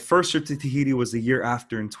that my first trip to Tahiti was a year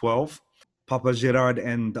after in 12. Papa Gerard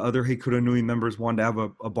and the other Hekura Nui members wanted to have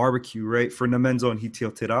a barbecue, right, for Namenzo and Hitiaa O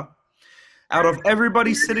Te Ra. Out of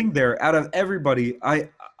everybody sitting there, out of everybody, I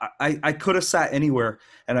could have sat anywhere,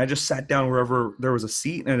 and I just sat down wherever there was a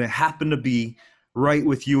seat, and it happened to be right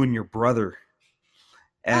with you and your brother.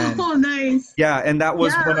 And oh, nice. yeah, and that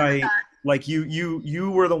was when like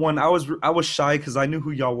you were the one. I was shy because I knew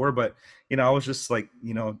who y'all were, but I was just like,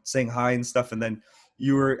 saying hi and stuff, and then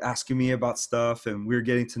you were asking me about stuff, and we were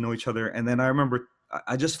getting to know each other. And then I remember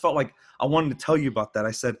I just felt like I wanted to tell you about that.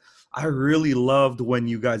 I said, I really loved when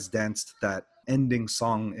you guys danced that ending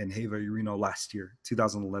song in Hitiaa Reno last year,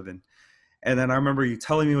 2011. And then I remember you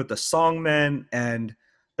telling me what the song meant, and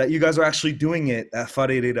that you guys are actually doing it at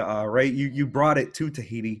Whareira, right? You brought it to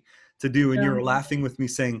Tahiti to do, and you were laughing with me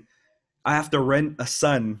saying, I have to rent a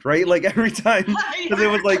son, right? Like every time, because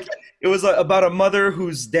it was about a mother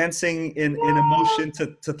who's dancing in emotion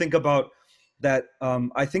to think about that.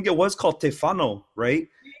 I think it was called Te Fano, right?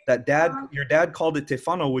 That your dad called it Te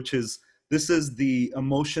Fano, which is, this is the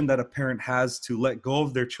emotion that a parent has to let go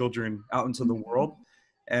of their children out into the world,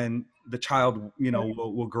 and the child,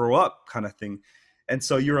 will grow up, kind of thing. And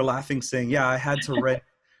so you were laughing, saying, yeah, I had to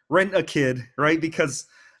rent a kid, right? Because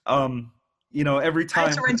every time I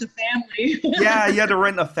had to rent a family. Yeah, you had to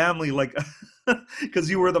rent a family, like, because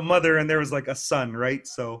you were the mother and there was like a son, right?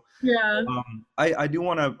 So yeah. I do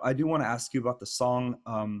want to ask you about the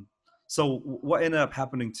song. So what ended up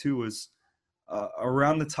happening too was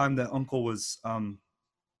around the time that Uncle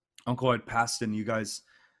had passed and you guys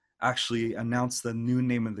actually announced the new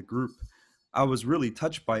name of the group, I was really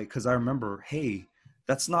touched by it, because I remember, hey,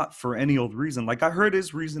 that's not for any old reason. Like, I heard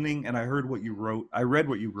his reasoning, and I heard what you wrote. I read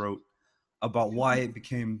what you wrote about why it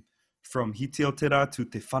became from Hitiaa O Te Ra to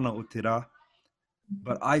Te Fano O Te Ra.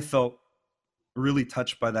 But I felt really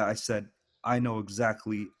touched by that. I said, I know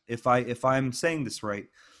exactly, if I'm saying this right,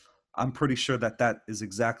 I'm pretty sure that is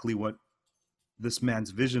exactly what this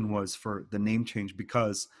man's vision was for the name change,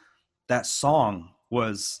 because that song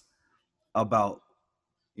was about,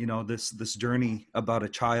 this journey about a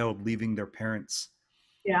child leaving their parents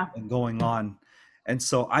and going on. And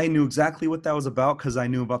so I knew exactly what that was about, because I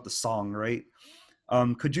knew about the song, right?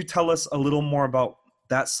 Could you tell us a little more about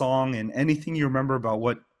that song and anything you remember about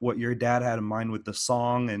what your dad had in mind with the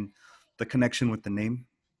song and the connection with the name?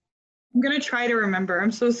 I'm going to try to remember.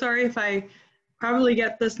 I'm so sorry if I probably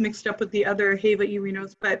get this mixed up with the other Hitiaa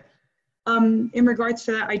Renos, but in regards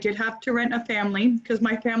to that, I did have to rent a family, because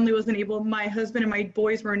my family wasn't able, my husband and my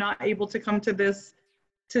boys were not able to come to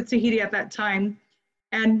Tahiti at that time.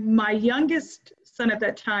 And my youngest son at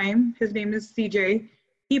that time, his name is CJ,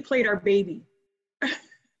 he played our baby.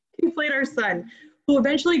 He played our son, who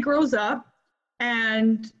eventually grows up.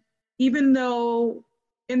 And even though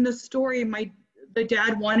in the story, the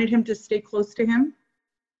dad wanted him to stay close to him,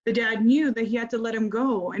 the dad knew that he had to let him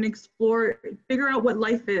go and explore, figure out what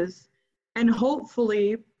life is. And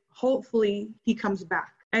hopefully he comes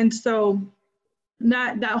back. And so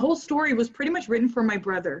that whole story was pretty much written for my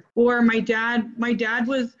brother or my dad. My dad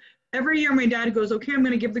was, every year my dad goes, okay, I'm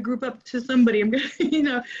going to give the group up to somebody. I'm going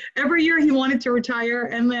to, every year he wanted to retire.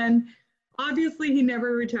 And then obviously he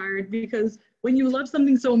never retired, because when you love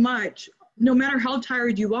something so much, no matter how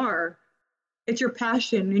tired you are, it's your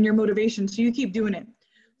passion and your motivation. So you keep doing it.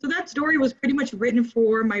 So that story was pretty much written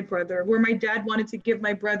for my brother, where my dad wanted to give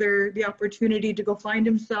my brother the opportunity to go find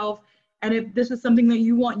himself. And if this is something that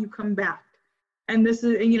you want, you come back. And this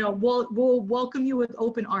is, we'll welcome you with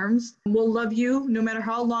open arms. We'll love you no matter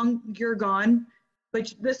how long you're gone,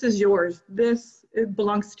 but this is yours. It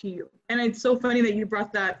belongs to you. And it's so funny that you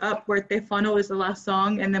brought that up, where Te Fano is the last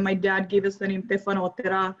song. And then my dad gave us the name Te Fano O Te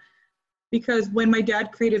Ra, because when my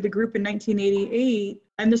dad created the group in 1988,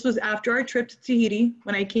 And this was after our trip to Tahiti,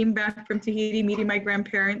 when I came back from Tahiti, meeting my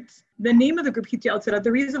grandparents. The name of the group, Hitiaa O Te Ra,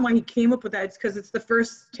 the reason why he came up with that is because it's the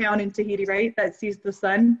first town in Tahiti, right, that sees the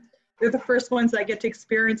sun. They're the first ones that get to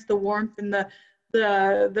experience the warmth and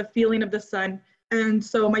the feeling of the sun. And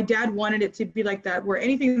so my dad wanted it to be like that, where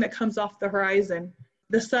anything that comes off the horizon,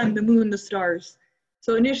 the sun, the moon, the stars.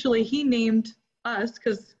 So initially he named us,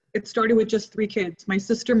 because it started with just 3 kids, my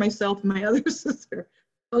sister, myself, and my other sister.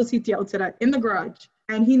 That was Hitiaa O Te Ra in the garage.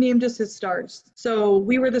 And he named us his stars. So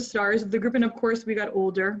we were the stars of the group. And of course we got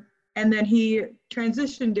older. And then he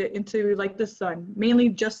transitioned it into like the sun, mainly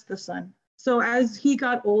just the sun. So as he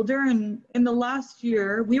got older, and in the last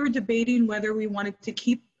year, we were debating whether we wanted to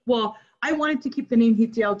keep, well, I wanted to keep the name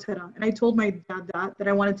Hitiaa O Te Ra. And I told my dad that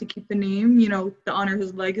I wanted to keep the name, you know, to honor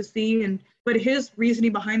his legacy. But his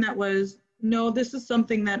reasoning behind that was, no, this is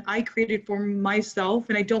something that I created for myself.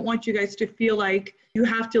 And I don't want you guys to feel like you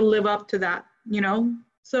have to live up to that, you know?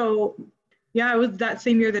 So yeah, it was that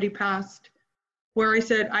same year that he passed, where I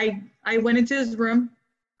said, I went into his room.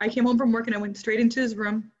 I came home from work and I went straight into his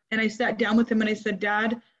room and I sat down with him and I said,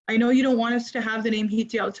 Dad, I know you don't want us to have the name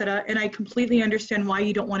Hitiaa O Te Ra, and I completely understand why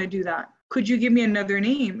you don't want to do that. Could you give me another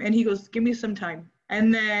name? And he goes, give me some time.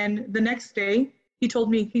 And then the next day, he told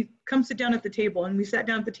me, he come sit down at the table. And we sat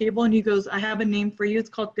down at the table and he goes, I have a name for you. It's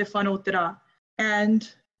called Fano O Te Ra. And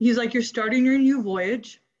he's like, you're starting your new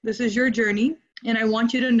voyage. This is your journey. And I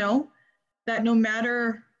want you to know that no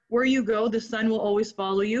matter where you go, the sun will always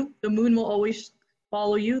follow you. The moon will always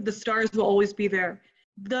follow you. The stars will always be there.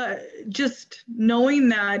 Just knowing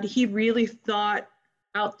that he really thought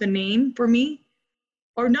out the name for me,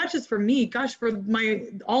 or not just for me, gosh, for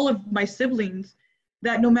all of my siblings,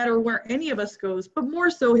 that no matter where any of us goes, but more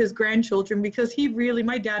so his grandchildren, because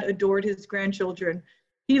my dad adored his grandchildren.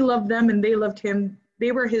 He loved them and they loved him.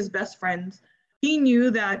 They were his best friends. He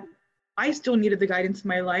knew that I still needed the guidance in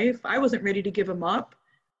my life. I wasn't ready to give him up,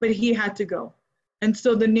 but he had to go. And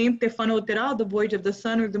so the name Te Fano O Te Ra, the voyage of the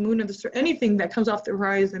sun or the moon or the star, anything that comes off the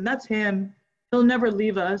horizon, that's him. He'll never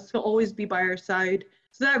leave us. He'll always be by our side.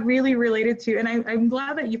 So that really related to, and I'm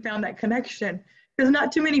glad that you found that connection, because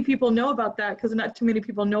not too many people know about that, because not too many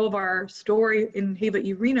people know of our story in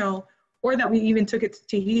Hitiaa Reno, or that we even took it to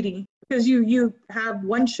Tahiti. Because you have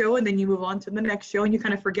one show and then you move on to the next show and you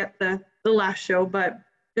kind of forget the last show. But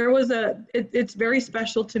there was it's very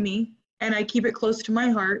special to me and I keep it close to my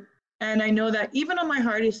heart. And I know that even on my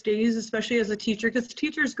hardest days, especially as a teacher, because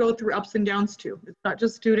teachers go through ups and downs too. It's not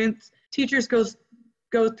just students. Teachers go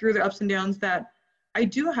through the ups and downs, that I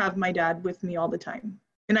do have my dad with me all the time.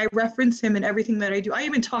 And I reference him in everything that I do. I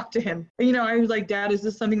even talk to him. You know, I was like, Dad, is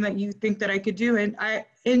this something that you think that I could do? And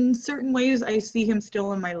in certain ways, I see him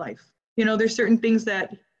still in my life. You know, there's certain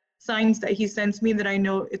signs that he sends me that I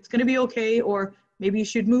know it's going to be okay, or maybe you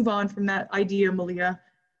should move on from that idea, Malia.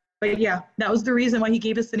 But yeah, that was the reason why he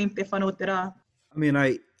gave us the name Fano O Te Ra. I mean,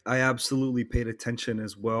 I absolutely paid attention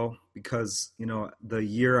as well, because, you know, the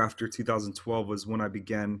year after 2012 was when I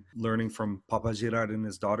began learning from Papa Gerard and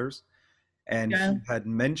his daughters. And Yeah. he had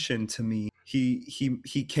mentioned to me,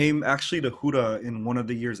 he came actually to Hura in one of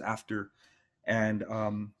the years after. And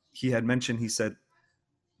he had mentioned, he said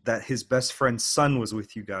that his best friend's son was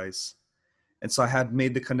with you guys. And so I had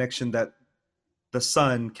made the connection that the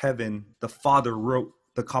son, Kevin, the father, wrote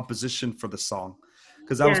the composition for the song,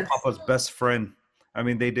 because that was Yes. Papa's best friend. I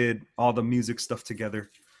mean, they did all the music stuff together.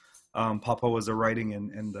 Papa was the writing,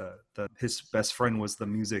 and his best friend was the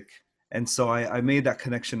music. And so I made that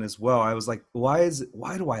connection as well. I was like, why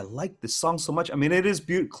do I like this song so much? I mean, it is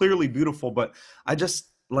clearly beautiful, but I just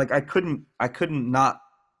like, I couldn't not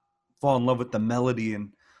fall in love with the melody,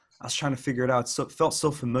 and I was trying to figure it out. So it felt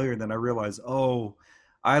so familiar. Then I realized, oh,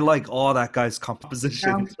 I like all that guy's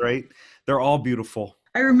compositions, right? They're all beautiful.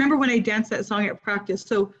 I remember when I danced that song at practice.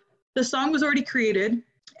 So the song was already created,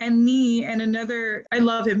 and me and another, I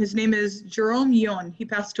love him. His name is Jerome Yon. He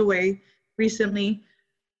passed away recently.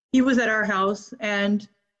 He was at our house. And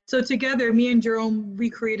so together, me and Jerome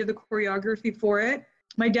recreated the choreography for it.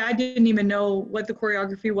 My dad didn't even know what the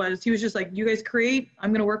choreography was. He was just like, you guys create, I'm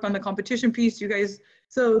going to work on the competition piece. You guys.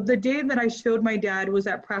 So the day that I showed my dad was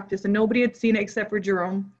at practice, and nobody had seen it except for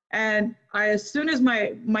Jerome. And as soon as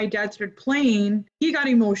my dad started playing, he got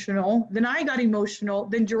emotional. Then I got emotional.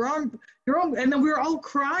 Then Jerome, and then we were all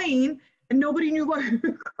crying, and nobody knew why we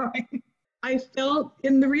were crying. I felt,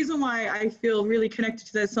 and the reason why I feel really connected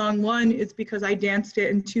to that song, one, it's because I danced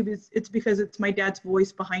it, and two, it's because it's my dad's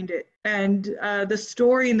voice behind it. And the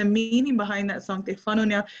story and the meaning behind that song, Te Whānau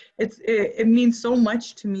now, it means so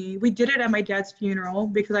much to me. We did it at my dad's funeral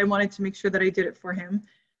because I wanted to make sure that I did it for him,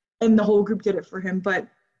 and the whole group did it for him. But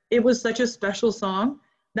it was such a special song.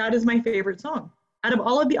 That is my favorite song. out of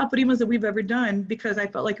all of the apurimas that we've ever done, because I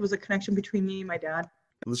felt like it was a connection between me and my dad.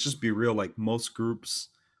 Let's just be real, like most groups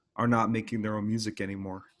are not making their own music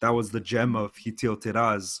anymore. That was the gem of Hitiaa O Te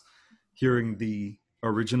Ra, is hearing the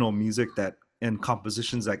original music that and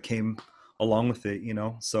compositions that came along with it, you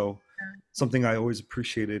know? So something I always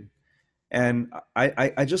appreciated. And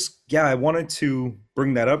I just, yeah, I wanted to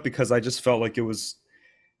bring that up because I just felt like it was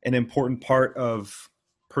an important part of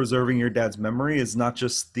preserving your dad's memory, is not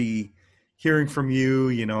just the hearing from you,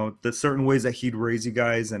 you know, the certain ways that he'd raise you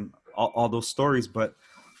guys and all those stories, but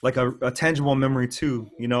like a tangible memory too,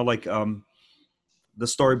 you know, like the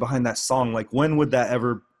story behind that song. Like when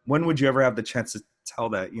would you ever have the chance to tell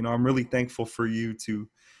that? You know, I'm really thankful for you to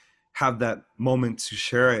have that moment to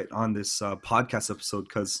share it on this podcast episode,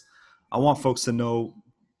 because I want folks to know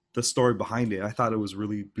the story behind it. I thought it was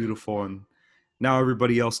really beautiful, and now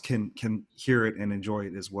everybody else can hear it and enjoy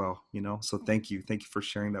it as well, you know? So thank you for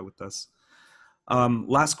sharing that with us.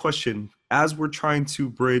 Last question. As we're trying to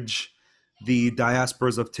bridge the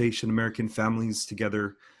diasporas of Tahitian American families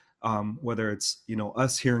together, whether it's, you know,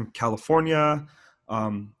 us here in California,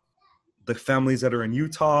 um, the families that are in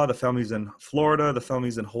Utah, the families in Florida, the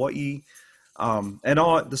families in Hawaii, and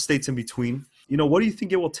all the states in between, you know, what do you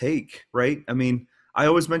think it will take, right? I mean, I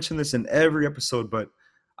always mention this in every episode, but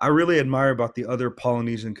I really admire about the other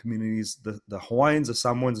Polynesian communities, the Hawaiians, the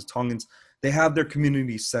Samoans, the Tongans. They have their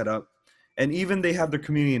communities set up, and even they have their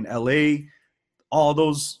community in LA. All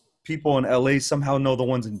those people in LA somehow know the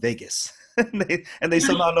ones in Vegas, and they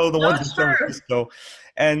somehow know the ones in San Francisco.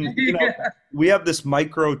 And you know, we have this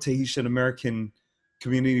micro Tahitian American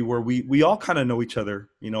community where we all kind of know each other,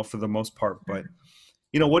 you know, for the most part. But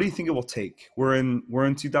you know, what do you think it will take? We're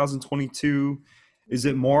in 2022. Is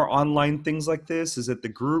it more online things like this? Is it the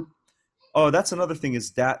group? Oh, that's another thing,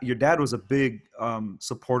 is that your dad was a big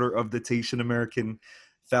supporter of the Tahitian American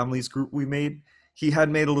families group we made. He had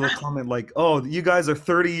made a little comment like, oh, you guys are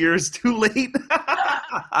 30 years too late.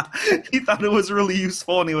 He thought it was really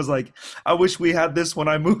useful. And he was like, I wish we had this when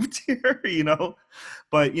I moved here, you know?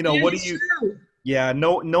 But, you know, what do you, yeah,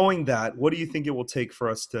 knowing that, what do you think it will take for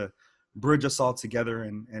us to bridge us all together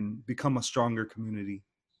and become a stronger community?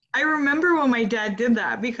 I remember when my dad did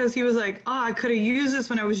that, because he was like, oh, I could have used this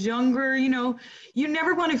when I was younger. You know, you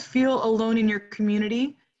never want to feel alone in your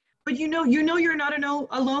community, but you know you're not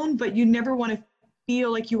alone, but you never want to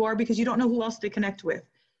feel like you are, because you don't know who else to connect with.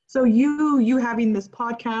 So you having this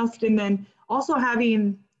podcast, and then also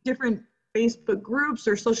having different Facebook groups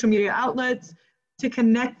or social media outlets to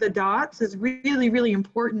connect the dots is really, really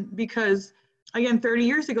important, because again, 30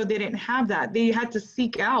 years ago, they didn't have that. They had to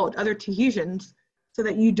seek out other Tahitians so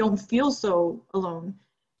that you don't feel so alone.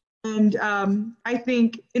 And I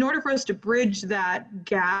think in order for us to bridge that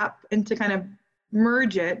gap and to kind of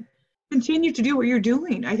merge it, continue to do what you're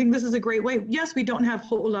doing. I think this is a great way. Yes, we don't have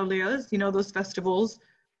ho'olauleas, you know, those festivals,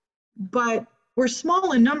 but we're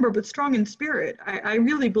small in number, but strong in spirit. I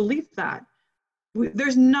really believe that.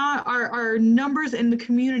 There's not, our numbers in the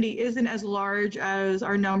community isn't as large as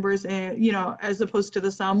our numbers in, you know, as opposed to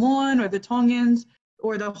the Samoan or the Tongans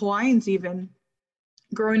or the Hawaiians even.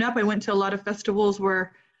 Growing up, I went to a lot of festivals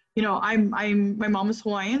where, you know, my mom is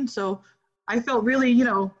Hawaiian, so I felt really, you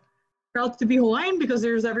know, proud to be Hawaiian, because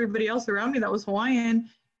there's everybody else around me that was Hawaiian,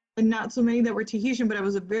 and not so many that were Tahitian, but I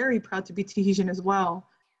was very proud to be Tahitian as well.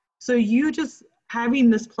 So you just having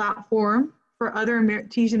this platform for other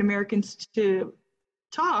Tahitian Americans to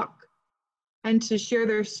talk and to share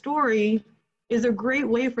their story is a great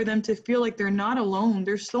way for them to feel like they're not alone.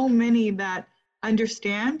 There's so many that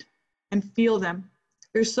understand and feel them.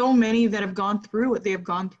 There's so many that have gone through what they have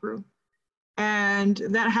gone through, and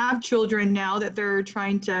that have children now that they're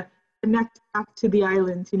trying to connect back to the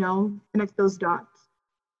islands, you know, connect those dots.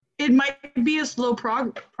 It might be a slow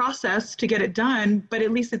process to get it done, but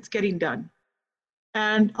at least it's getting done.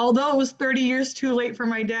 And although it was 30 years too late for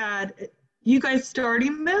my dad, you guys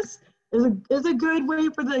starting this is a good way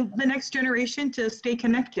for the next generation to stay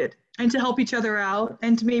connected and to help each other out,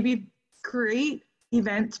 and to maybe create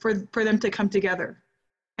events for them to come together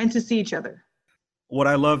and to see each other. What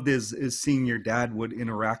I loved is seeing your dad would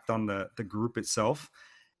interact on the group itself.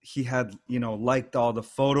 He had, you know, liked all the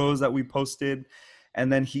photos that we posted,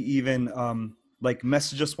 and then he even like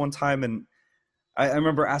messaged us one time, and I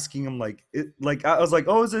remember asking him like I was like,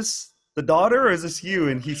 oh, is this the daughter or is this you?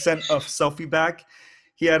 And he sent a selfie back.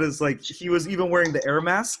 He had his, like, he was even wearing the air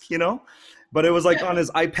mask, you know, but it was like on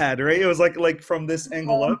his iPad, right? It was like from this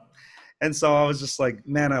angle up. And so I was just like,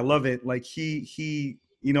 man, I love it. Like he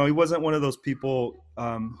you know, he wasn't one of those people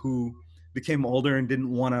who became older and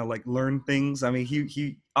didn't want to like learn things. I mean,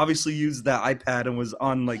 he obviously used that iPad and was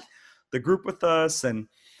on like the group with us. And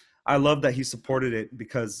I love that he supported it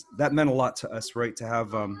because that meant a lot to us, right? To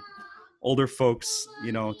have older folks,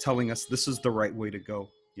 telling us this is the right way to go,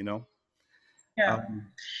 you know? Yeah. Um,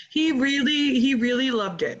 He really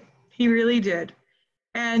loved it. He really did.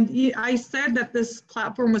 And I said that this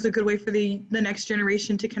platform was a good way for the next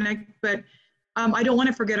generation to connect, but I don't want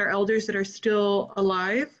to forget our elders that are still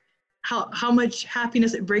alive, how much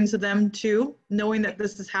happiness it brings to them too, knowing that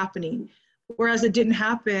this is happening. Whereas it didn't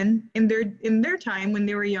happen in their time when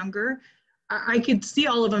they were younger. I could see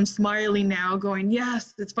all of them smiling now, going,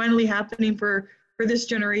 yes, it's finally happening for this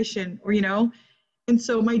generation, or. And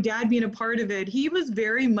so my dad being a part of it, he was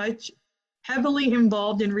very much heavily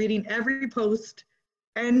involved in reading every post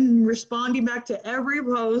and responding back to every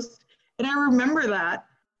post. And I remember that.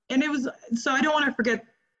 And it was, so I don't want to forget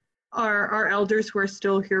our elders who are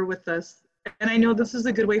still here with us. And I know this is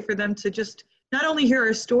a good way for them to just not only hear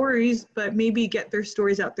our stories, but maybe get their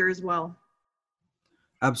stories out there as well.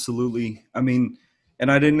 Absolutely. I mean,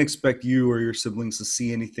 and I didn't expect you or your siblings to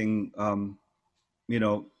see anything,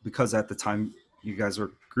 because at the time you guys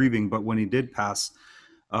were grieving. But when he did pass,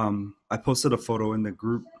 I posted a photo in the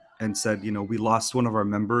group and said, we lost one of our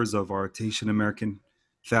members of our Haitian American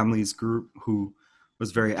families group who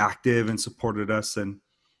was very active and supported us. And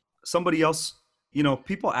somebody else,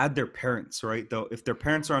 people add their parents, right? Though if their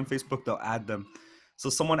parents are on Facebook, they'll add them. So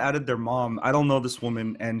someone added their mom. I don't know this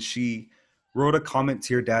woman, and she wrote a comment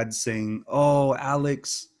to your dad saying, "Oh,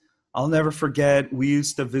 Alex, I'll never forget. We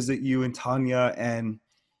used to visit you in Tanya, and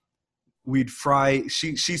we'd fry."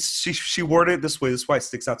 She worded it this way. This is why it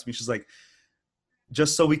sticks out to me. She's like,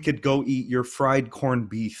 "Just so we could go eat your fried corned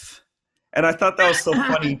beef," and I thought that was so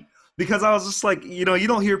funny because I was just like, you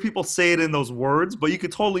don't hear people say it in those words, but you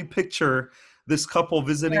could totally picture this couple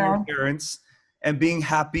visiting Yeah. your parents and being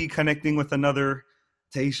happy, connecting with another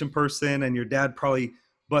Tahitian person, and your dad probably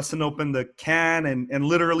busting open the can and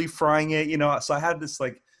literally frying it, So I had this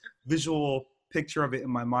like visual picture of it in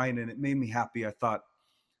my mind, and it made me happy. I thought,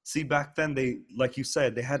 see, back then they, like you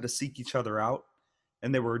said, they had to seek each other out,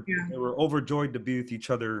 and they were Yeah. they were overjoyed to be with each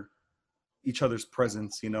other's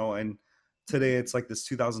presence, and today it's like this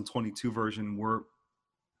 2022 version where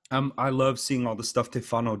I love seeing all the stuff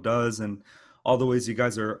Tefano does and all the ways you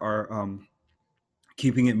guys are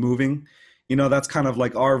keeping it moving. That's kind of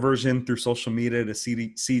like our version through social media to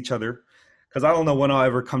see each other. Because I don't know when I'll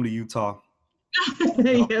ever come to Utah.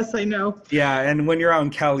 Yes, I know. Yeah, and when you're out in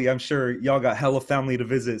Cali, I'm sure y'all got hella family to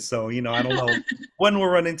visit. So, I don't know when we'll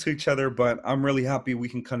run into each other, but I'm really happy we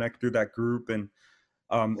can connect through that group. And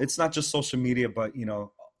it's not just social media, but,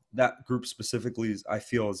 that group specifically, I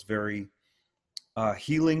feel is very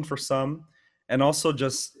healing for some. And also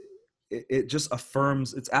just, it just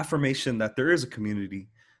affirms, it's affirmation that there is a community,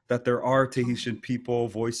 that there are Tahitian people,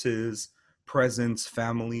 voices, presence,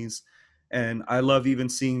 families. And I love even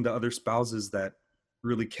seeing the other spouses that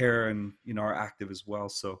really care and, are active as well.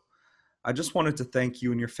 So I just wanted to thank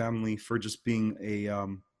you and your family for just being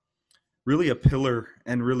really a pillar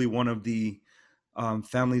and really one of the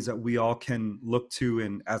families that we all can look to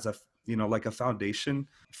and as a, like a foundation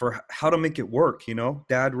for how to make it work.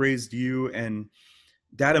 Dad raised you, and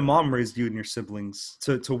dad and mom raised you and your siblings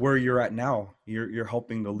to where you're at now. You're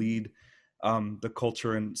helping to lead the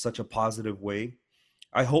culture in such a positive way.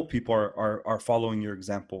 I hope people are following your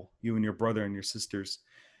example, you and your brother and your sisters.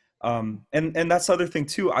 And that's the other thing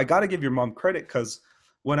too. I got to give your mom credit, because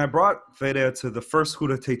when I brought Verea to the first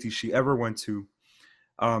Hura Teiti she ever went to,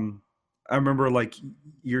 I remember like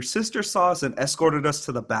your sister saw us and escorted us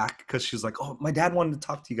to the back because she's like, "Oh, my dad wanted to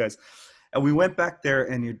talk to you guys." And we went back there,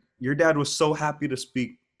 and your dad was so happy to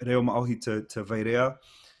speak Reo Maohi to Verea,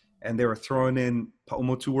 and they were throwing in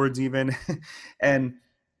Paumotu words even. And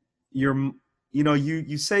you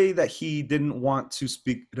say that he didn't want to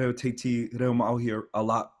speak Reo Teiti, Reo Maohi a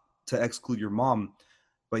lot to exclude your mom,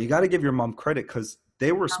 but you got to give your mom credit because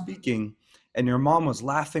they were speaking, and your mom was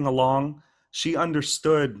laughing along. She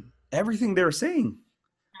understood everything they were saying.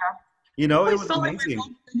 I It always was felt like my amazing. mom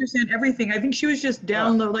didn't understand everything. I think she was just Yeah.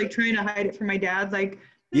 down low, like trying to hide it from my dad. Like,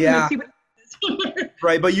 let's Yeah. see what.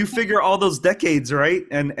 Right. But you figure all those decades, right?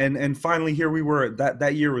 And finally here we were.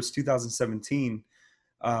 That year was 2017.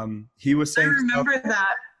 He was I saying stuff. remember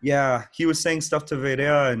that. Yeah, he was saying stuff to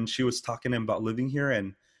Verea, and she was talking to him about living here,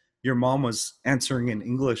 and your mom was answering in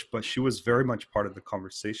English, but she was very much part of the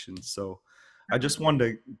conversation. So I just wanted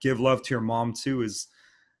to give love to your mom too.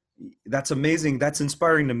 That's amazing. That's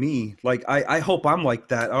inspiring to me. Like I hope I'm like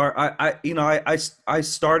that. Or I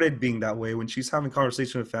started being that way when she's having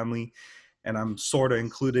conversation with family, and I'm sort of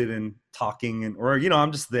included in talking, and or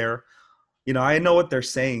I'm just there. I know what they're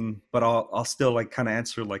saying, but I'll still like kind of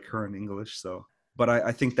answer like her in English. So, but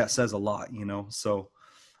I think that says a lot. So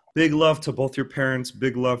Big love to both your parents.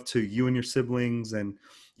 Big love to you and your siblings and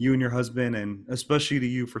you and your husband, and especially to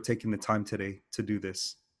you for taking the time today to do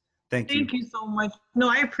this. Thank you. Thank you so much. No,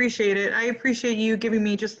 I appreciate it. I appreciate you giving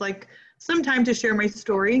me just like some time to share my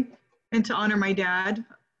story and to honor my dad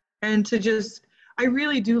and to just, I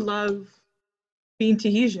really do love being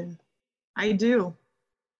Tahitian. I do.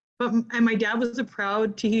 And my dad was a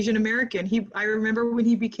proud Tahitian American. I remember when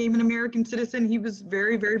he became an American citizen, he was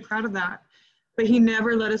very, very proud of that. But he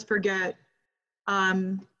never let us forget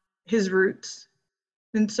his roots.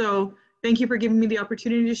 And so thank you for giving me the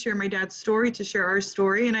opportunity to share my dad's story, to share our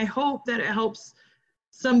story. And I hope that it helps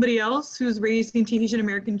somebody else who's raising Tahitian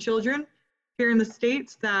American children here in the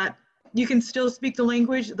States, that you can still speak the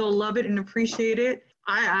language, they'll love it and appreciate it.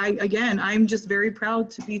 I'm just very proud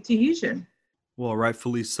to be Tahitian. Well,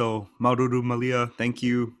 rightfully so. Maururu Malia, thank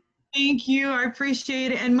you. Thank you, I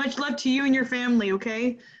appreciate it. And much love to you and your family,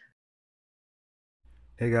 okay?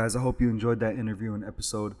 Hey guys, I hope you enjoyed that interview and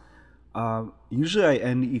episode. Usually I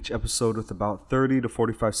end each episode with about 30 to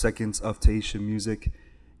 45 seconds of Tahitian music.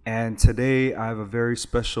 And today I have a very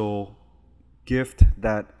special gift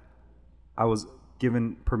that I was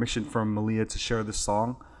given permission from Malia to share this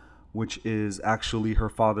song, which is actually her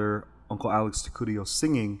father, Uncle Alex Tekurio,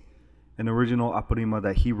 singing an original aprima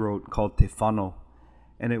that he wrote called Te Fano.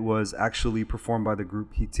 And it was actually performed by the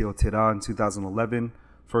group Hitiaa O Te Ra in 2011,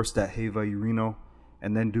 first at Malia Erena,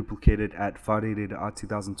 and then duplicated at Whare Resides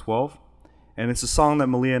 2012. And it's a song that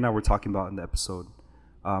Malia and I were talking about in the episode.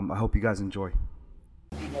 I hope you guys enjoy.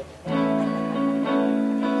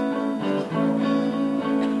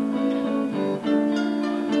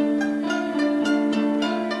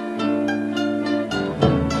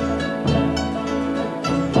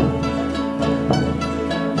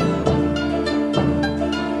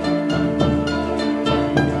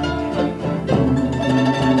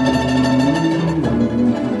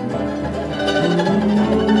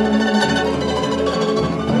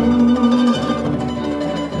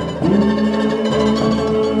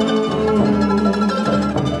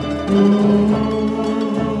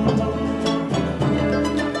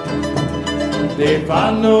 Te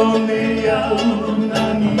whano mea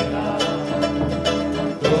unania,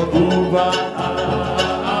 to uwa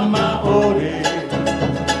a maore,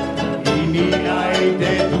 ini ai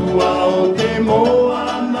te tua o te moa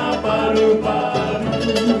na paru paru.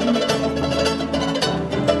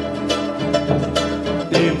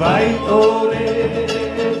 Te vai ore,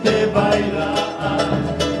 te vai raa,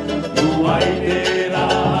 uai te ra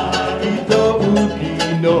i to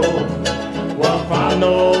ukino, wa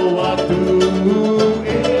whano atu.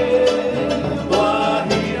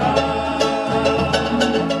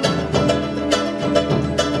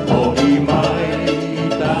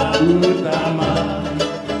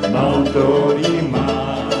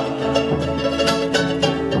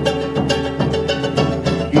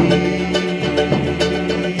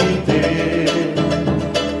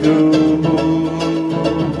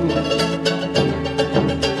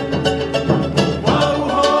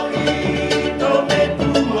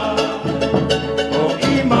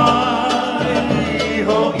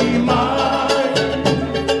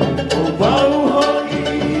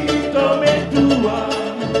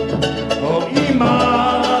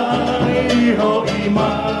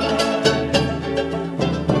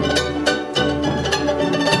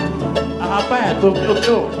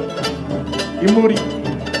 Imuri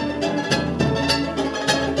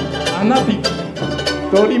Anapi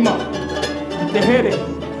Torima Te here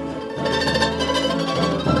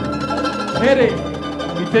Here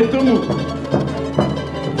Te tumu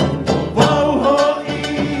Wau hoi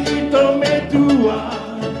to me tua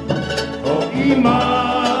Ho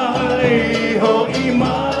imai Ho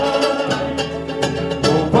imai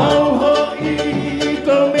Wau hoi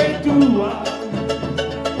to me tua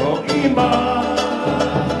Ho imai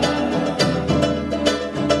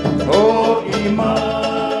Oh, Ima.